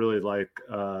 I really like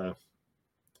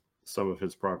some of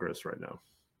his progress right now.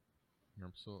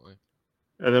 Absolutely.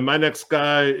 And then my next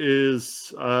guy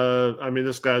is,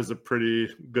 this guy's a pretty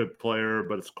good player,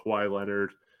 but it's Kawhi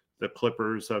Leonard. The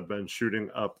Clippers have been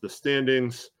shooting up the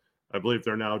standings. I believe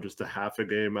they're now just a half a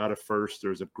game out of first.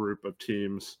 There's a group of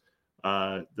teams.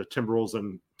 The Timberwolves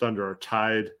and Thunder are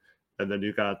tied. And then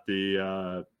you got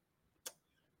the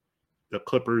the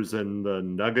Clippers and the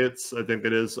Nuggets, I think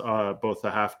it is, both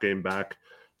a half game back.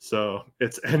 So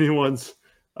it's anyone's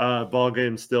ball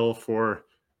game still for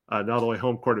not only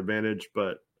home court advantage,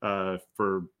 but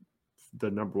for the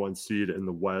number 1 seed in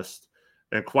the West.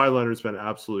 And Kawhi Leonard's been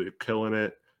absolutely killing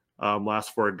it.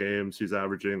 Last 4 games, he's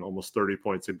averaging almost 30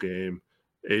 points a game,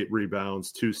 8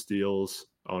 rebounds, 2 steals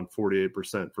on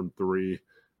 48% from 3.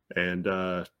 And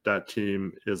that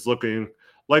team is looking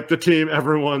like the team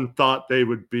everyone thought they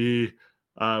would be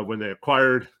when they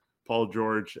acquired Paul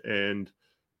George and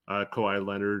Kawhi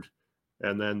Leonard.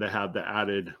 And then they have the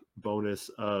added bonus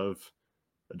of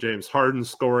James Harden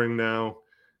scoring now.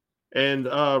 And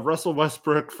Russell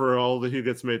Westbrook, for all that he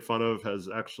gets made fun of, has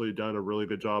actually done a really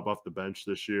good job off the bench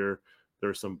this year.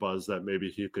 There's some buzz that maybe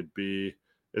he could be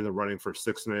in the running for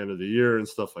 6th man of the year and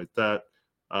stuff like that.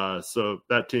 So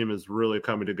that team is really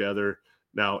coming together.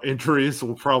 Now, injuries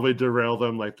will probably derail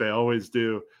them like they always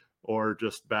do, or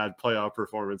just bad playoff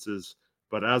performances.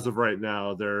 But as of right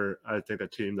now, they're, I think, a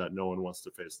team that no one wants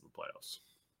to face in the playoffs.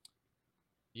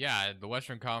 Yeah, the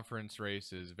Western Conference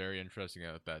race is very interesting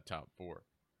at that top 4.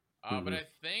 But I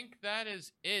think that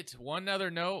is it. One other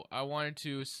note I wanted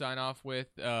to sign off with,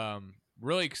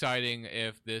 really exciting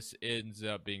if this ends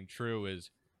up being true,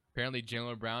 is apparently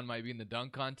Jaylen Brown might be in the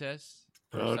dunk contest.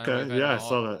 Okay, yeah, I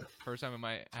saw that. First time we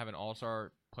might have an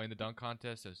all-star playing the dunk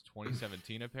contest since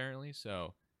 2017, apparently.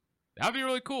 So that would be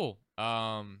really cool.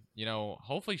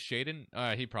 Hopefully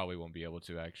Shaden, he probably won't be able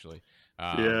to, actually.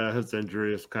 Yeah, his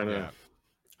injury is kind of,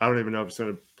 I don't even know if it's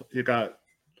going to, he got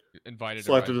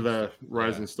selected to the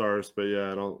Rising Stars, but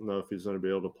yeah, I don't know if he's going to be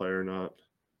able to play or not.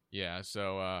 Yeah,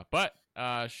 so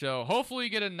so hopefully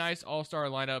you get a nice all-star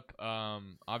lineup.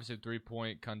 Obviously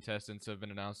 3-point contestants have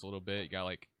been announced a little bit. You got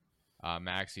like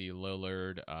Maxey,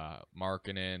 Lillard,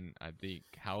 Markkanen, I think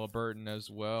Halliburton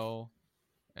as well.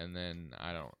 And then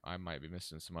I might be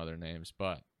missing some other names,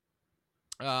 but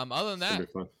other than that,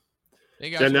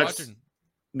 thank you guys for watching.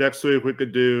 Next week we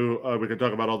could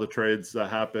talk about all the trades that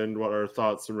happened, what our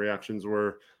thoughts and reactions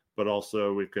were, but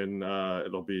also we can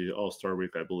it'll be All-Star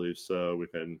week, I believe, so we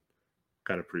can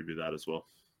kind of preview that as well.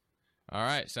 All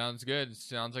right, sounds good.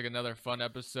 Sounds like another fun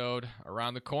episode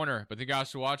around the corner. But thank you guys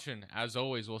for watching. As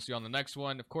always, we'll see you on the next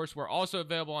one. Of course, we're also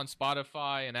available on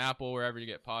Spotify and Apple, wherever you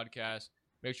get podcasts.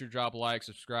 Make sure to drop a like,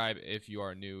 subscribe if you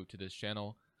are new to this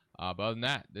channel. But other than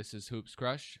that, this is Hoops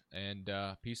Crush, and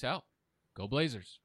peace out. Go Blazers.